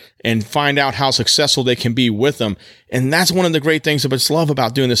before and find out how successful they can be with them. And that's one of the great things I just love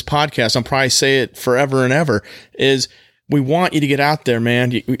about doing this podcast. I'll probably say it forever and ever, is we want you to get out there,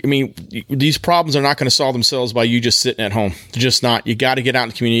 man. These problems are not going to solve themselves by you just sitting at home. They're just not. You got to get out in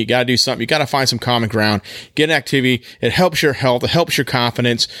the community. You got to do something. You got to find some common ground, get an activity. It helps your health. It helps your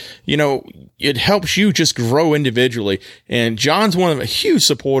confidence. It helps you just grow individually. And John's a huge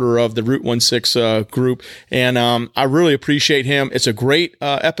supporter of the Route 16 group. And I really appreciate him. It's a great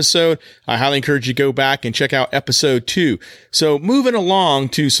episode. I highly encourage you to go back and check out episode 2. So moving along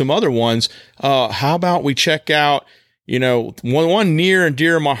to some other ones, how about we check out, one near and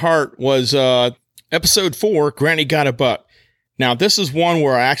dear to my heart was episode 4, Granny Got a Buck. Now, this is one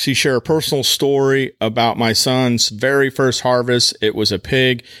where I actually share a personal story about my son's very first harvest. It was a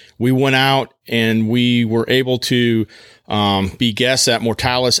pig. We went out and we were able to be guests at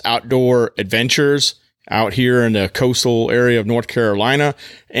Mortalis Outdoor Adventures out here in the coastal area of North Carolina.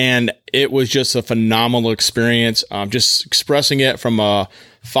 And it was just a phenomenal experience. Just expressing it from a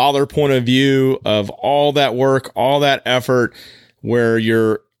father point of view of all that work, all that effort, where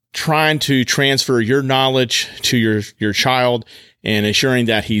you're trying to transfer your knowledge to your child and ensuring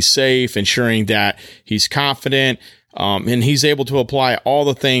that he's safe, ensuring that he's confident, and he's able to apply all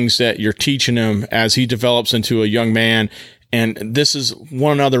the things that you're teaching him as he develops into a young man. And this is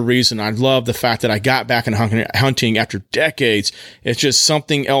one other reason I love the fact that I got back in hunting after decades. It's just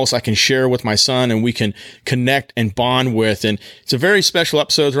something else I can share with my son and we can connect and bond with. And it's a very special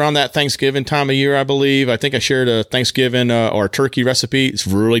episode around that Thanksgiving time of year, I believe. I think I shared a Thanksgiving or turkey recipe. It's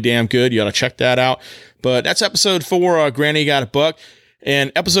really damn good. You ought to check that out. But that's episode 4, Granny Got a Buck.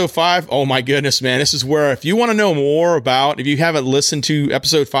 And episode 5, oh my goodness, man, this is where if you want to know more about, if you haven't listened to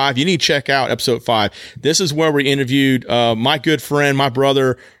episode 5, you need to check out episode 5. This is where we interviewed my good friend, my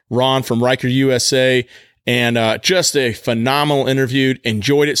brother, Ron from Riker USA. And just a phenomenal interview.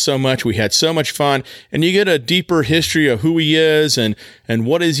 Enjoyed it so much. We had so much fun. And you get a deeper history of who he is and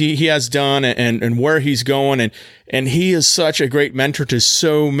what is he has done and where he's going. And he is such a great mentor to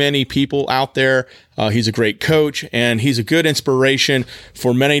so many people out there. He's a great coach, and he's a good inspiration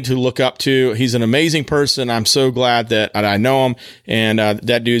for many to look up to. He's an amazing person. I'm so glad that I know him, and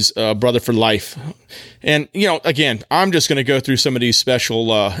that dude's a brother for life. And, again, I'm just going to go through some of these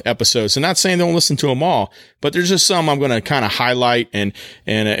special episodes. And not saying don't listen to them all, but there's just some I'm going to kind of highlight and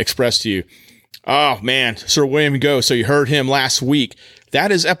express to you. Oh, man, Sir William Gowe. So you heard him last week.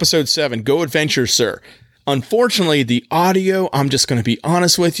 That is episode 7, Go Adventure, Sir. Unfortunately, the audio, I'm just going to be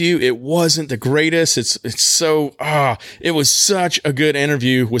honest with you, it wasn't the greatest. It was such a good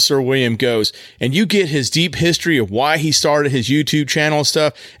interview with Sir William Gowe. And you get his deep history of why he started his YouTube channel and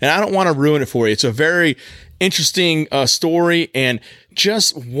stuff. And I don't want to ruin it for you. It's a very interesting story, and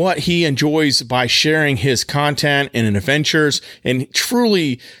just what he enjoys by sharing his content and adventures, and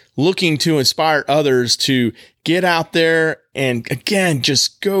truly looking to inspire others to get out there and, again,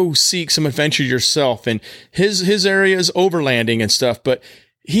 just go seek some adventure yourself. And his area is overlanding and stuff, but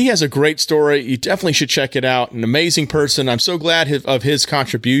he has a great story. You definitely should check it out. An amazing person. I'm so glad of his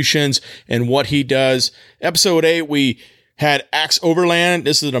contributions and what he does. Episode 8, we had Axe Overland.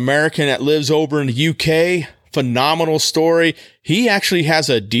 This is an American that lives over in the UK. Phenomenal story. He actually has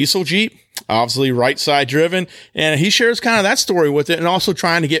a diesel Jeep, obviously right side driven, and he shares kind of that story with it, and also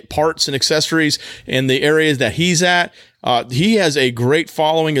trying to get parts and accessories in the areas that he's at. He has a great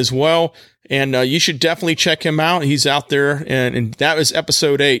following as well, and you should definitely check him out. He's out there, and that was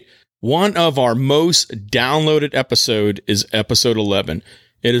episode 8. One of our most downloaded episode is episode 11.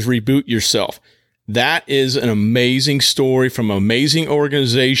 It is Reboot Yourself. That is an amazing story from an amazing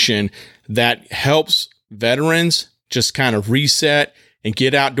organization that helps veterans just kind of reset and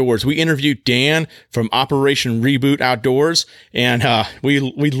get outdoors. We interviewed Dan from Operation Reboot Outdoors, and we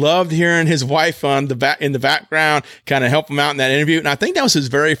loved hearing his wife in the background kind of help him out in that interview. And I think that was his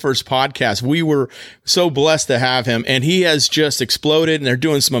very first podcast. We were so blessed to have him, and he has just exploded, and they're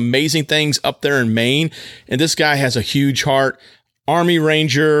doing some amazing things up there in Maine. And this guy has a huge heart. Army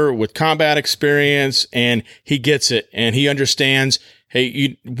Ranger with combat experience, and he gets it, and he understands.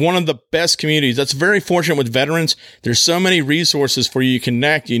 Hey, one of the best communities. That's very fortunate with veterans. There's so many resources for you to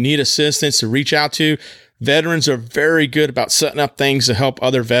connect. You need assistance to reach out to. Veterans are very good about setting up things to help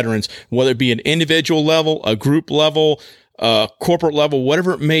other veterans, whether it be an individual level, a group level, corporate level,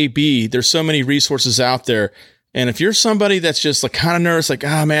 whatever it may be. There's so many resources out there. And if you're somebody that's just like kind of nervous, like,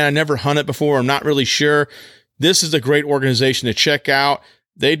 man, I never hunted before, I'm not really sure, this is a great organization to check out.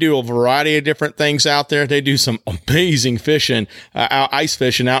 They do a variety of different things out there. They do some amazing fishing, ice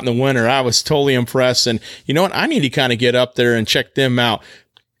fishing out in the winter. I was totally impressed. And you know what? I need to kind of get up there and check them out.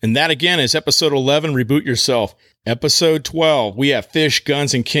 And that, again, is episode 11, Reboot Yourself. Episode 12, we have Fish,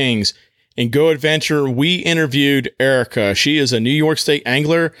 Guns, and Kings. In Go Adventure, we interviewed Erica. She is a New York State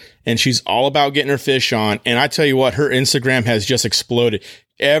angler, and she's all about getting her fish on. And I tell you what, her Instagram has just exploded.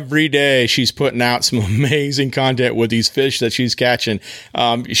 Every day she's putting out some amazing content with these fish that she's catching.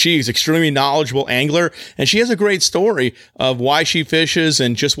 She's extremely knowledgeable angler, and she has a great story of why she fishes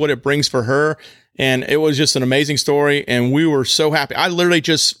and just what it brings for her. And it was just an amazing story, and we were so happy. I literally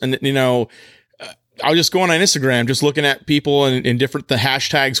just, I was just going on Instagram, just looking at people and different the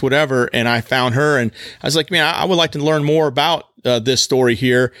hashtags, whatever, and I found her, and I was like, man, I would like to learn more about this story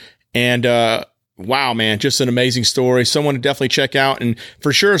here. And wow, man, just an amazing story. Someone to definitely check out, and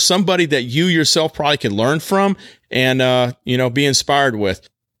for sure, somebody that you yourself probably can learn from and be inspired with.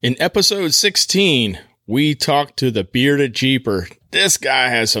 In episode 16, we talked to the Bearded Jeeper. This guy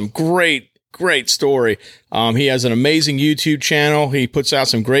has some great story. He has an amazing YouTube channel. He puts out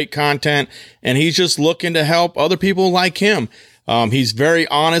some great content, and he's just looking to help other people like him. He's very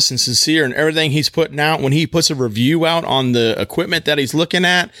honest and sincere in everything he's putting out. When he puts a review out on the equipment that he's looking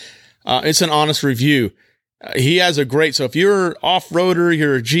at, it's an honest review. He has so if you're off-roader,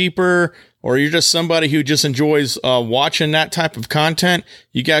 you're a Jeeper, or you're just somebody who just enjoys watching that type of content,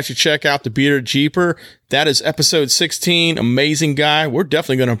 you guys should check out the Bearded Jeeper. That is episode 16. Amazing guy. We're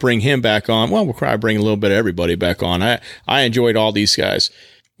definitely going to bring him back on. Well, we'll probably bring a little bit of everybody back on. I enjoyed all these guys.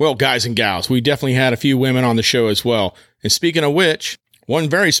 Well, guys and gals, we definitely had a few women on the show as well. And speaking of which, one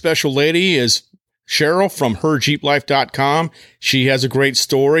very special lady is Cheryl from herjeeplife.com. She has a great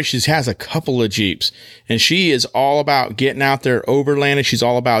story. She has a couple of Jeeps, and she is all about getting out there overlanding. She's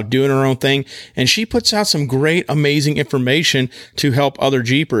all about doing her own thing, and she puts out some great, amazing information to help other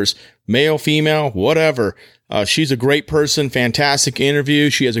Jeepers, male, female, whatever. She's a great person, fantastic interview.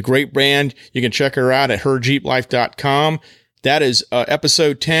 She has a great brand. You can check her out at herjeeplife.com. That is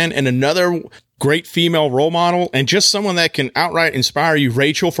episode 10, and another great female role model, and just someone that can outright inspire you,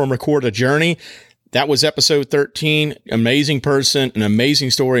 Rachel from Record a Journey. That was episode 13. Amazing person, an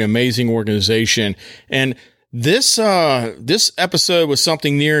amazing story, amazing organization. And This episode was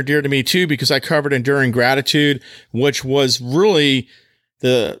something near and dear to me too, because I covered Enduring Gratitude, which was really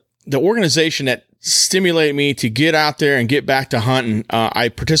the organization that stimulated me to get out there and get back to hunting. I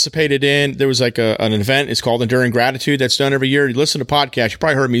participated in, there was like an event. It's called Enduring Gratitude. That's done every year. You listen to podcasts. You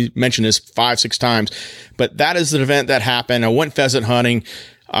probably heard me mention this 5-6 times, but that is an event that happened. I went pheasant hunting.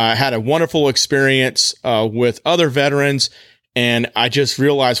 I had a wonderful experience, with other veterans. And I just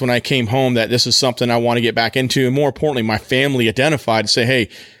realized when I came home that this is something I want to get back into. And more importantly, my family identified and say, hey,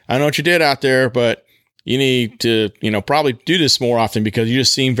 I know what you did out there, but you need to, probably do this more often because you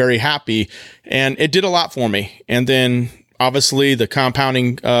just seem very happy. And it did a lot for me. And then obviously the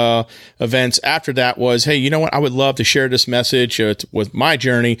compounding events after that was, hey, you know what? I would love to share this message with my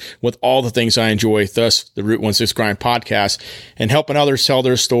journey, with all the things I enjoy, thus the Route 16 Grind podcast, and helping others tell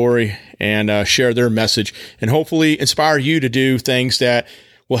their story and share their message, and hopefully inspire you to do things that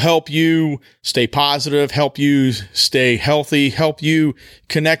will help you stay positive, help you stay healthy, help you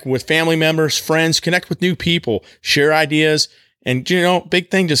connect with family members, friends, connect with new people, share ideas. And, big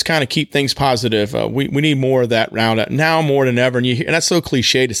thing, just kind of keep things positive. We need more of that round now more than ever. And that's so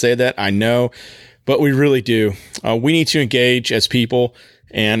cliche to say that, I know, but we really do. We need to engage as people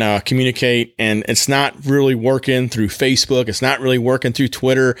and communicate. And it's not really working through Facebook. It's not really working through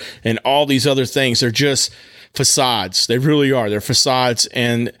Twitter and all these other things. They're just facades. They really are. They're facades.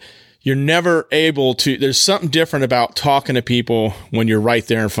 And you're never able to, there's something different about talking to people when you're right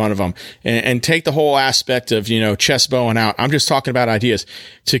there in front of them, and take the whole aspect of, chest bowing out. I'm just talking about ideas.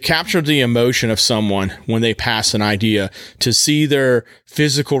 To capture the emotion of someone when they pass an idea, to see their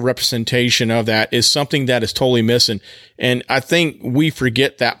physical representation of that is something that is totally missing. And I think we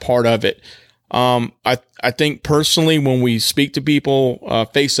forget that part of it. I think personally, when we speak to people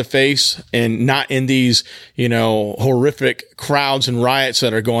face to face and not in these, horrific crowds and riots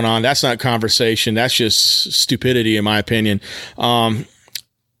that are going on, that's not conversation. That's just stupidity, in my opinion.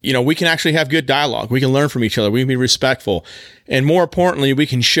 We can actually have good dialogue. We can learn from each other. We can be respectful. And more importantly, we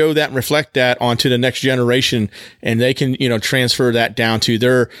can show that and reflect that onto the next generation, and they can, transfer that down to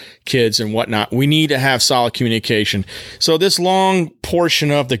their kids and whatnot. We need to have solid communication. So this long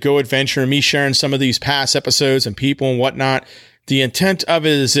portion of the Go Adventure, me sharing some of these past episodes and people and whatnot, the intent of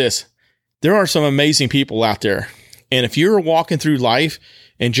it is this: there are some amazing people out there. And if you're walking through life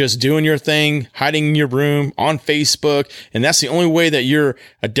and just doing your thing, hiding in your room on Facebook, and that's the only way that you're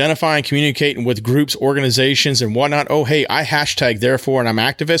identifying, communicating with groups, organizations, and whatnot. Oh, hey, I hashtag therefore and I'm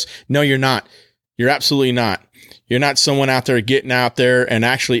activist. No, you're not. You're absolutely not. You're not someone out there getting out there and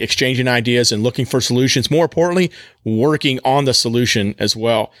actually exchanging ideas and looking for solutions. More importantly, working on the solution as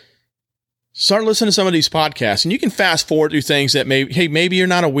well. Start listening to some of these podcasts, and you can fast forward through things that maybe you're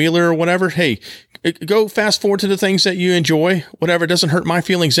not a wheeler or whatever. Hey, go fast forward to the things that you enjoy, whatever. It doesn't hurt my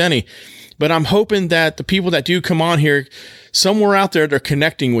feelings any. But I'm hoping that the people that do come on here, somewhere out there, they're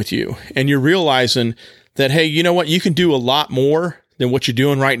connecting with you, and you're realizing that, hey, you know what? You can do a lot more than what you're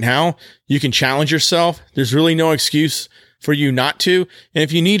doing right now. You can challenge yourself. There's really no excuse for you not to. And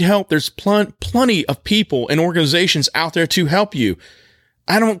if you need help, there's plenty of people and organizations out there to help you.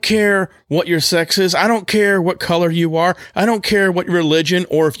 I don't care what your sex is. I don't care what color you are. I don't care what your religion,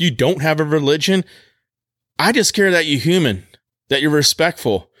 or if you don't have a religion. I just care that you're human, that you're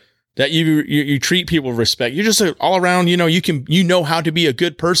respectful, that you treat people with respect. You're just all around, you know how to be a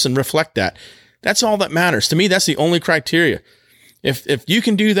good person. Reflect that. That's all that matters. To me, that's the only criteria. If you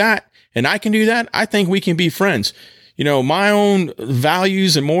can do that and I can do that, I think we can be friends. My own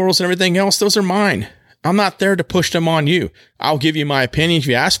values and morals and everything else, those are mine. I'm not there to push them on you. I'll give you my opinion if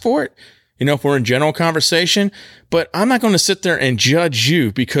you ask for it, if we're in general conversation, but I'm not going to sit there and judge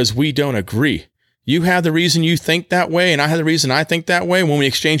you because we don't agree. You have the reason you think that way, and I have the reason I think that way. When we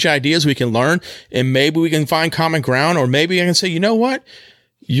exchange ideas, we can learn, and maybe we can find common ground, or maybe I can say, you know what?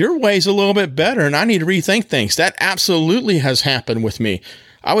 Your way's a little bit better, and I need to rethink things. That absolutely has happened with me.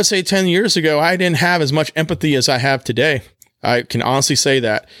 I would say 10 years ago, I didn't have as much empathy as I have today. I can honestly say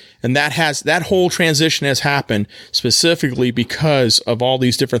that. And that whole transition has happened specifically because of all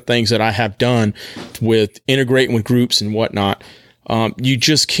these different things that I have done with integrating with groups and whatnot. You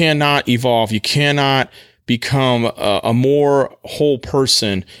just cannot evolve. You cannot become a more whole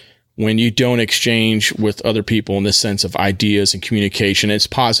person when you don't exchange with other people in the sense of ideas and communication. It's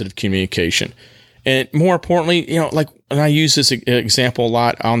positive communication. And more importantly, and I use this example a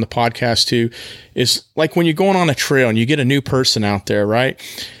lot on the podcast too, is like when you're going on a trail and you get a new person out there, right?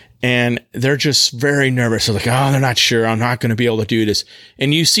 And they're just very nervous. They're like, oh, they're not sure. I'm not going to be able to do this.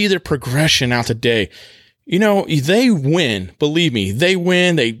 And you see their progression out the day. They win. Believe me, they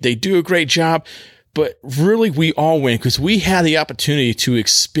win. They do a great job. But really, we all win because we had the opportunity to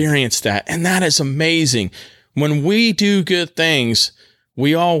experience that. And that is amazing. When we do good things,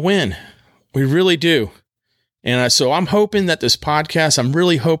 we all win. We really do. And so I'm hoping that this podcast, I'm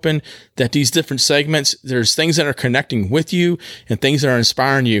really hoping that these different segments, there's things that are connecting with you and things that are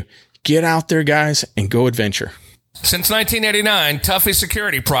inspiring you. Get out there, guys, and go adventure. Since 1989, Tuffy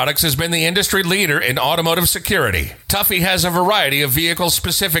Security Products has been the industry leader in automotive security. Tuffy has a variety of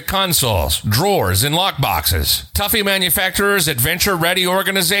vehicle-specific consoles, drawers, and lockboxes. Tuffy manufactures adventure-ready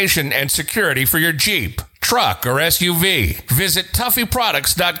organization and security for your Jeep, truck, or SUV. Visit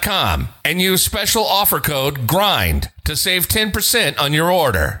TuffyProducts.com and use special offer code GRIND to save 10% on your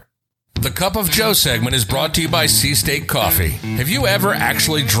order. The Cup of Joe segment is brought to you by C-State Coffee. Have you ever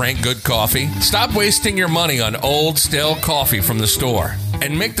actually drank good coffee? Stop wasting your money on old, stale coffee from the store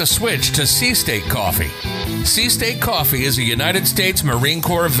and make the switch to C-State Coffee. C-State Coffee is a United States Marine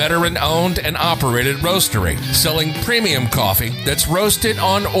Corps veteran-owned and operated roastery, selling premium coffee that's roasted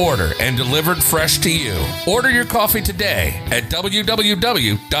on order and delivered fresh to you. Order your coffee today at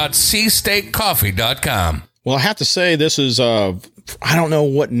www.cstatecoffee.com. Well, I have to say this is, I don't know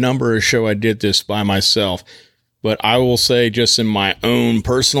what number of show I did this by myself, but I will say just in my own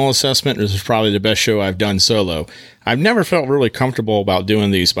personal assessment, this is probably the best show I've done solo. I've never felt really comfortable about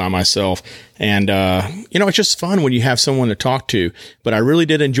doing these by myself. And, it's just fun when you have someone to talk to. But I really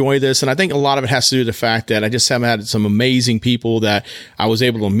did enjoy this. And I think a lot of it has to do with the fact that I just have had some amazing people that I was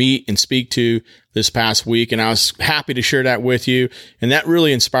able to meet and speak to this past week. And I was happy to share that with you. And that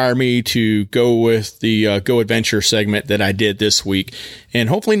really inspired me to go with the Go Adventure segment that I did this week. And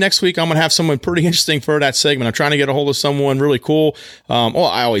hopefully next week, I'm going to have someone pretty interesting for that segment. I'm trying to get a hold of someone really cool. Well,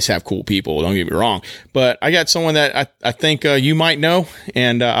 I always have cool people, don't get me wrong. But I got someone that I think you might know.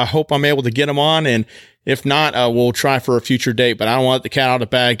 And I hope I'm able to get them on. And if not, we'll try for a future date. But I don't want to let the cat out of the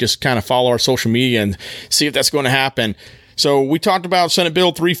bag. Just kind of follow our social media and see if that's going to happen. So we talked about Senate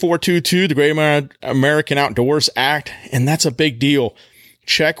Bill 3422, the Great American Outdoors Act, and that's a big deal.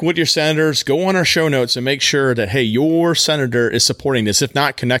 Check with your senators, go on our show notes and make sure that, hey, your senator is supporting this. If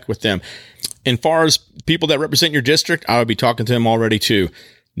not, connect with them. And far as people that represent your district, I would be talking to them already too.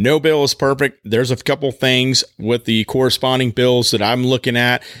 No bill is perfect. There's a couple things with the corresponding bills that I'm looking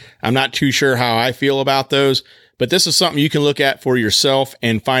at. I'm not too sure how I feel about those. But this is something you can look at for yourself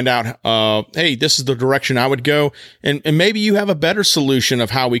and find out, hey, this is the direction I would go. And maybe you have a better solution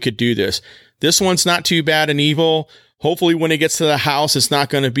of how we could do this. This one's not too bad and evil. Hopefully when it gets to the House, it's not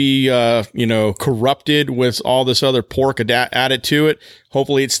going to be, corrupted with all this other pork added to it.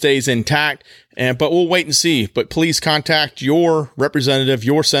 Hopefully it stays intact. But we'll wait and see. But please contact your representative,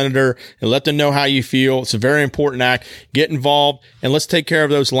 your senator, and let them know how you feel. It's a very important act. Get involved and let's take care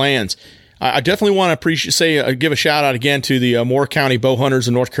of those lands. I definitely want to give a shout out again to the Moore County Bow Hunters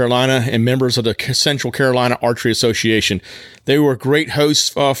in North Carolina and members of the Central Carolina Archery Association. They were great hosts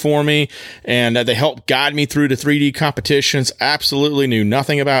for me, and they helped guide me through the 3D competitions. Absolutely knew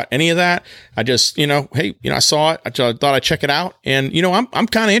nothing about any of that. I just, I saw it. I thought I'd check it out, and I'm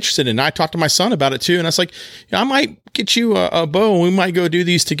kind of interested in it. I talked to my son about it too, and I was like, I might get you a bow, and we might go do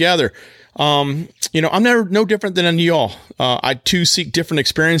these together. I'm no different than y'all. I too seek different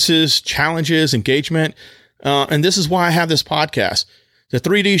experiences, challenges, engagement. And this is why I have this podcast. The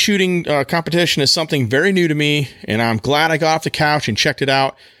 3D shooting competition is something very new to me, and I'm glad I got off the couch and checked it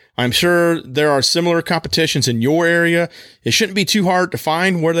out. I'm sure there are similar competitions in your area. It shouldn't be too hard to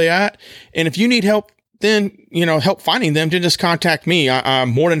find where they're at. And if you need help, then, help finding them, then just contact me. I'm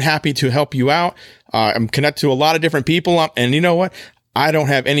more than happy to help you out. I'm connected to a lot of different people. And you know what? I don't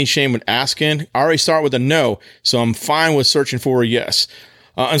have any shame with asking. I already start with a no, so I'm fine with searching for a yes.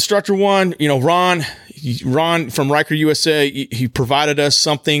 Instructor one, Ron from Riker USA, he provided us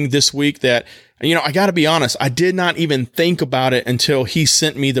something this week that, I got to be honest, I did not even think about it until he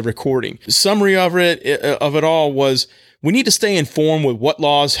sent me the recording. The summary of it all was, we need to stay informed with what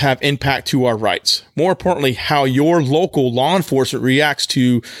laws have impact to our rights. More importantly, how your local law enforcement reacts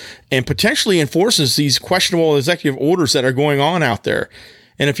to and potentially enforces these questionable executive orders that are going on out there.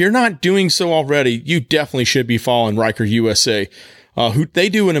 And if you're not doing so already, you definitely should be following Riker USA. They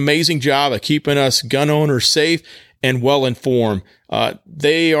do an amazing job of keeping us gun owners safe and well informed.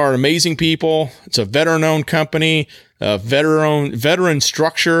 They are amazing people. It's a veteran-owned company, a veteran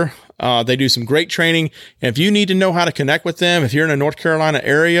structure. They do some great training. And if you need to know how to connect with them, if you're in the North Carolina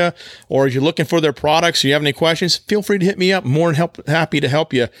area or if you're looking for their products, or you have any questions, feel free to hit me up. I'm more than happy to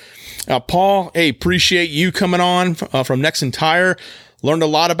help you. Paul, hey, appreciate you coming on from Nexen Tire. Learned a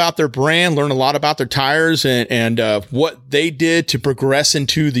lot about their brand, learned a lot about their tires and what they did to progress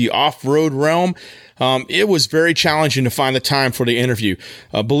into the off-road realm. It was very challenging to find the time for the interview.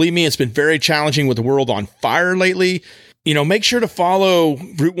 Believe me, it's been very challenging with the world on fire lately. make sure to follow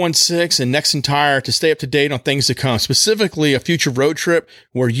Route 16 and Nexen Tire to stay up to date on things to come, specifically a future road trip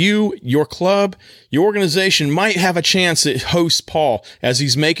where you, your club, your organization might have a chance to host Paul as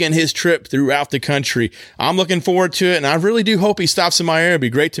he's making his trip throughout the country. I'm looking forward to it, and I really do hope he stops in my area. It'd be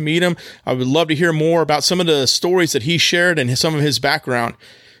great to meet him. I would love to hear more about some of the stories that he shared and some of his background.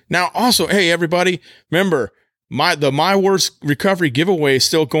 Now, also, hey, everybody, remember, the My Worst Recovery giveaway is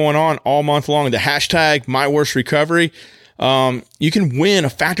still going on all month long. The hashtag My Worst Recovery. You can win a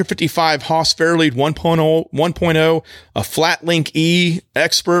Factor 55 Haas Fairlead 1.0, a Flat Link E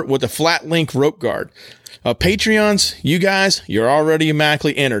Expert with a Flat Link rope guard. Patreons, you guys, you're already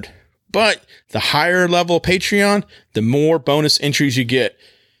automatically entered. But the higher level Patreon, the more bonus entries you get.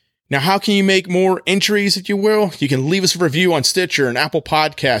 Now, how can you make more entries, if you will? You can leave us a review on Stitcher and Apple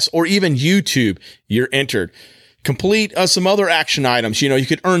Podcasts or even YouTube. You're entered. Complete some other action items. You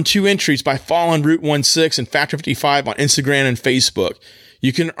could earn 2 entries by following Route 16 and Factor 55 on Instagram and Facebook.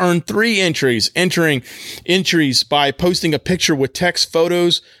 You can earn 3 entries, entries by posting a picture with text,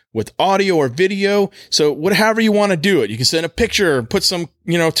 photos, with audio or video. So however you want to do it. You can send a picture and put some,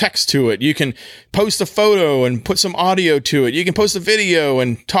 text to it. You can post a photo and put some audio to it. You can post a video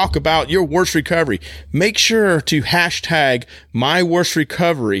and talk about your worst recovery. Make sure to hashtag My Worst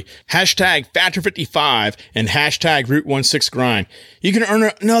Recovery, hashtag Factor 55, and hashtag Route 16 Grind. You can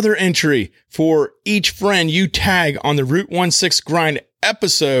earn another entry for each friend you tag on the Route 16 Grind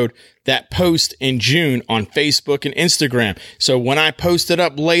episode that post in June on Facebook and Instagram. So when I post it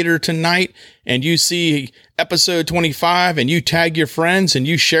up later tonight and you see episode 25 and you tag your friends and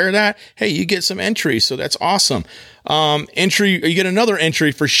you share that, hey, you get some entries. So that's awesome. You get another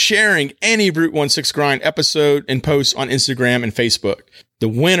entry for sharing any Route 16 Grind episode and post on Instagram and Facebook. The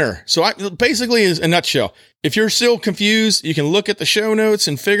winner. So basically, is a nutshell. If you're still confused, you can look at the show notes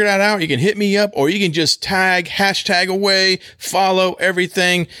and figure that out. You can hit me up, or you can just hashtag away, follow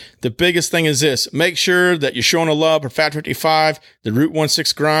everything. The biggest thing is this. Make sure that you're showing a love for Factor 55, the Route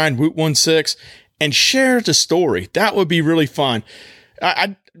 16 Grind, Route 16, and share the story. That would be really fun.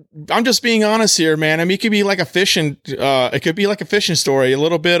 I'm just being honest here, man. I mean, it could be like a fishing story, a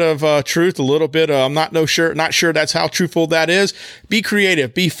little bit of truth, a little bit. I'm not sure that's how truthful that is. Be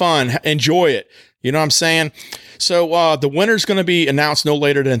creative, be fun, enjoy it. You know what I'm saying? So the winner's going to be announced no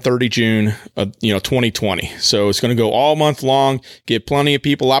later than 30 June, 2020. So it's going to go all month long. Give plenty of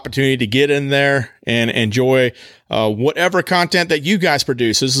people opportunity to get in there and enjoy whatever content that you guys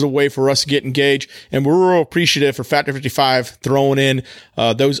produce. This is a way for us to get engaged, and we're real appreciative for Factor 55 throwing in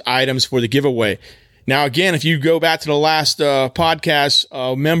those items for the giveaway. Now, again, if you go back to the last podcast,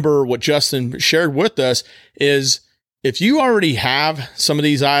 remember what Justin shared with us is, if you already have some of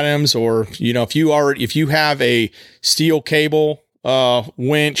these items, or, if you have a steel cable,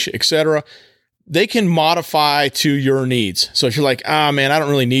 winch, etc., they can modify to your needs. So if you're like, man, I don't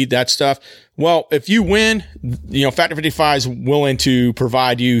really need that stuff. Well, if you win, Factor 55 is willing to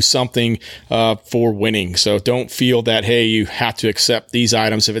provide you something for winning. So don't feel that, hey, you have to accept these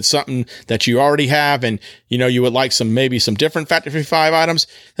items. If it's something that you already have and, you would like maybe some different Factor 55 items,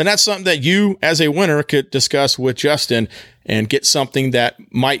 then that's something that you as a winner could discuss with Justin and get something that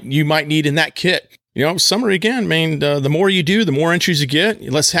you might need in that kit. Summary again, man, the more you do, the more entries you get.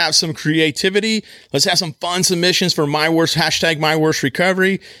 Let's have some creativity. Let's have some fun submissions for hashtag My Worst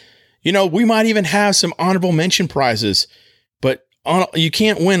Recovery. We might even have some honorable mention prizes, but you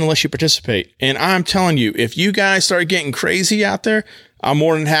can't win unless you participate. And I'm telling you, if you guys start getting crazy out there, I'm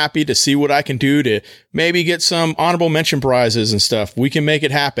more than happy to see what I can do to maybe get some honorable mention prizes and stuff. We can make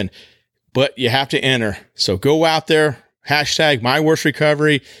it happen, but you have to enter. So go out there, hashtag My Worst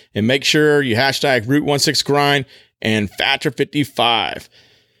Recovery, and make sure you hashtag Route 16 Grind and Factor 55.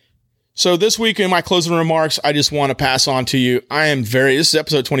 So this week in my closing remarks, I just want to pass on to you. This is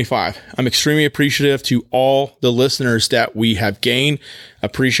episode 25. I'm extremely appreciative to all the listeners that we have gained.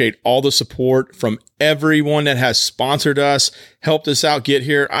 Appreciate all the support from everyone that has sponsored us, helped us out get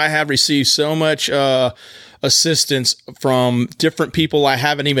here. I have received so much assistance from different people I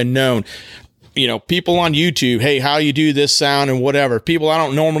haven't even known. People on YouTube, hey, how you do this sound and whatever. People I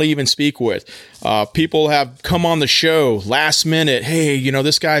don't normally even speak with. People have come on the show last minute. Hey,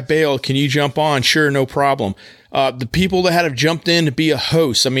 this guy bailed. Can you jump on? Sure, no problem. The people that have jumped in to be a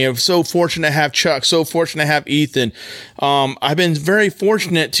host. I mean, I'm so fortunate to have Chuck, so fortunate to have Ethan. I've been very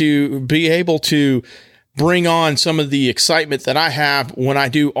fortunate to be able to bring on some of the excitement that I have when I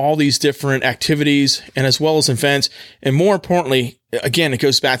do all these different activities and as well as events. And more importantly, again, it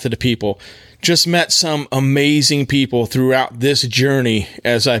goes back to the people. Just met some amazing people throughout this journey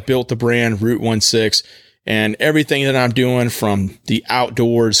as I built the brand Route 16 and everything that I'm doing from the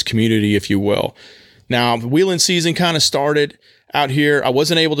outdoors community, if you will. Now, wheeling season kind of started out here. I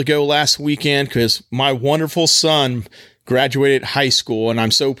wasn't able to go last weekend because my wonderful son graduated high school, and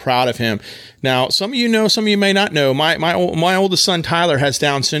I'm so proud of him. Now, some of you know, some of you may not know, my oldest son, Tyler, has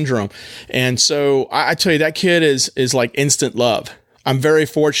Down syndrome. And so I tell you, that kid is like instant love. I'm very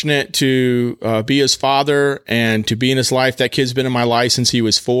fortunate to be his father and to be in his life. That kid's been in my life since he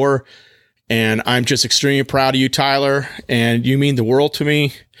was 4. And I'm just extremely proud of you, Tyler. And you mean the world to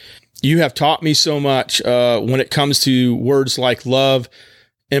me. You have taught me so much when it comes to words like love,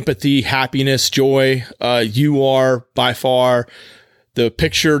 empathy, happiness, joy. You are by far the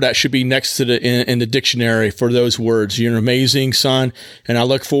picture that should be next to in the dictionary for those words. You're an amazing son, and I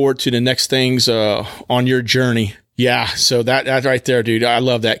look forward to the next things on your journey. Yeah, so that right there, dude, I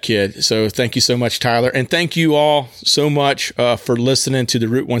love that kid. So thank you so much, Tyler. And thank you all so much for listening to the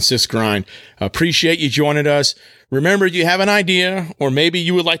Route 16 Grind. Appreciate you joining us. Remember, you have an idea, or maybe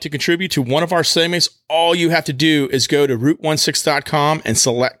you would like to contribute to one of our segments. All you have to do is go to route16.com and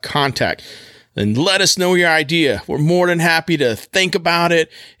select contact. Then let us know your idea. We're more than happy to think about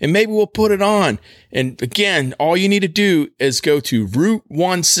it, and maybe we'll put it on. And again, all you need to do is go to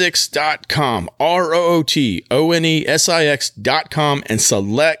route16.com, ROOTONESIX.com, and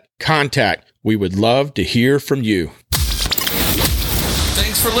select contact. We would love to hear from you.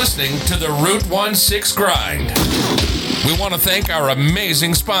 Thanks for listening to the Route 16 Grind. We want to thank our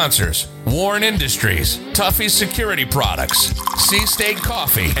amazing sponsors, Warren Industries, Tuffy Security Products, C-State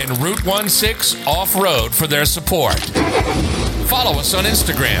Coffee, and Route 16 Off-Road for their support. Follow us on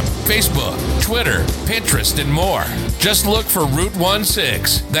Instagram, Facebook, Twitter, Pinterest, and more. Just look for Route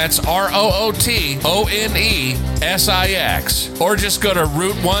 16. That's ROOTONESIX. Or just go to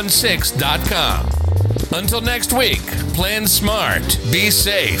route16.com. Until next week, plan smart, be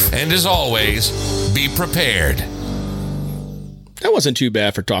safe, and as always, be prepared. That wasn't too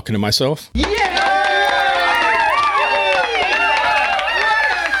bad for talking to myself. Yeah!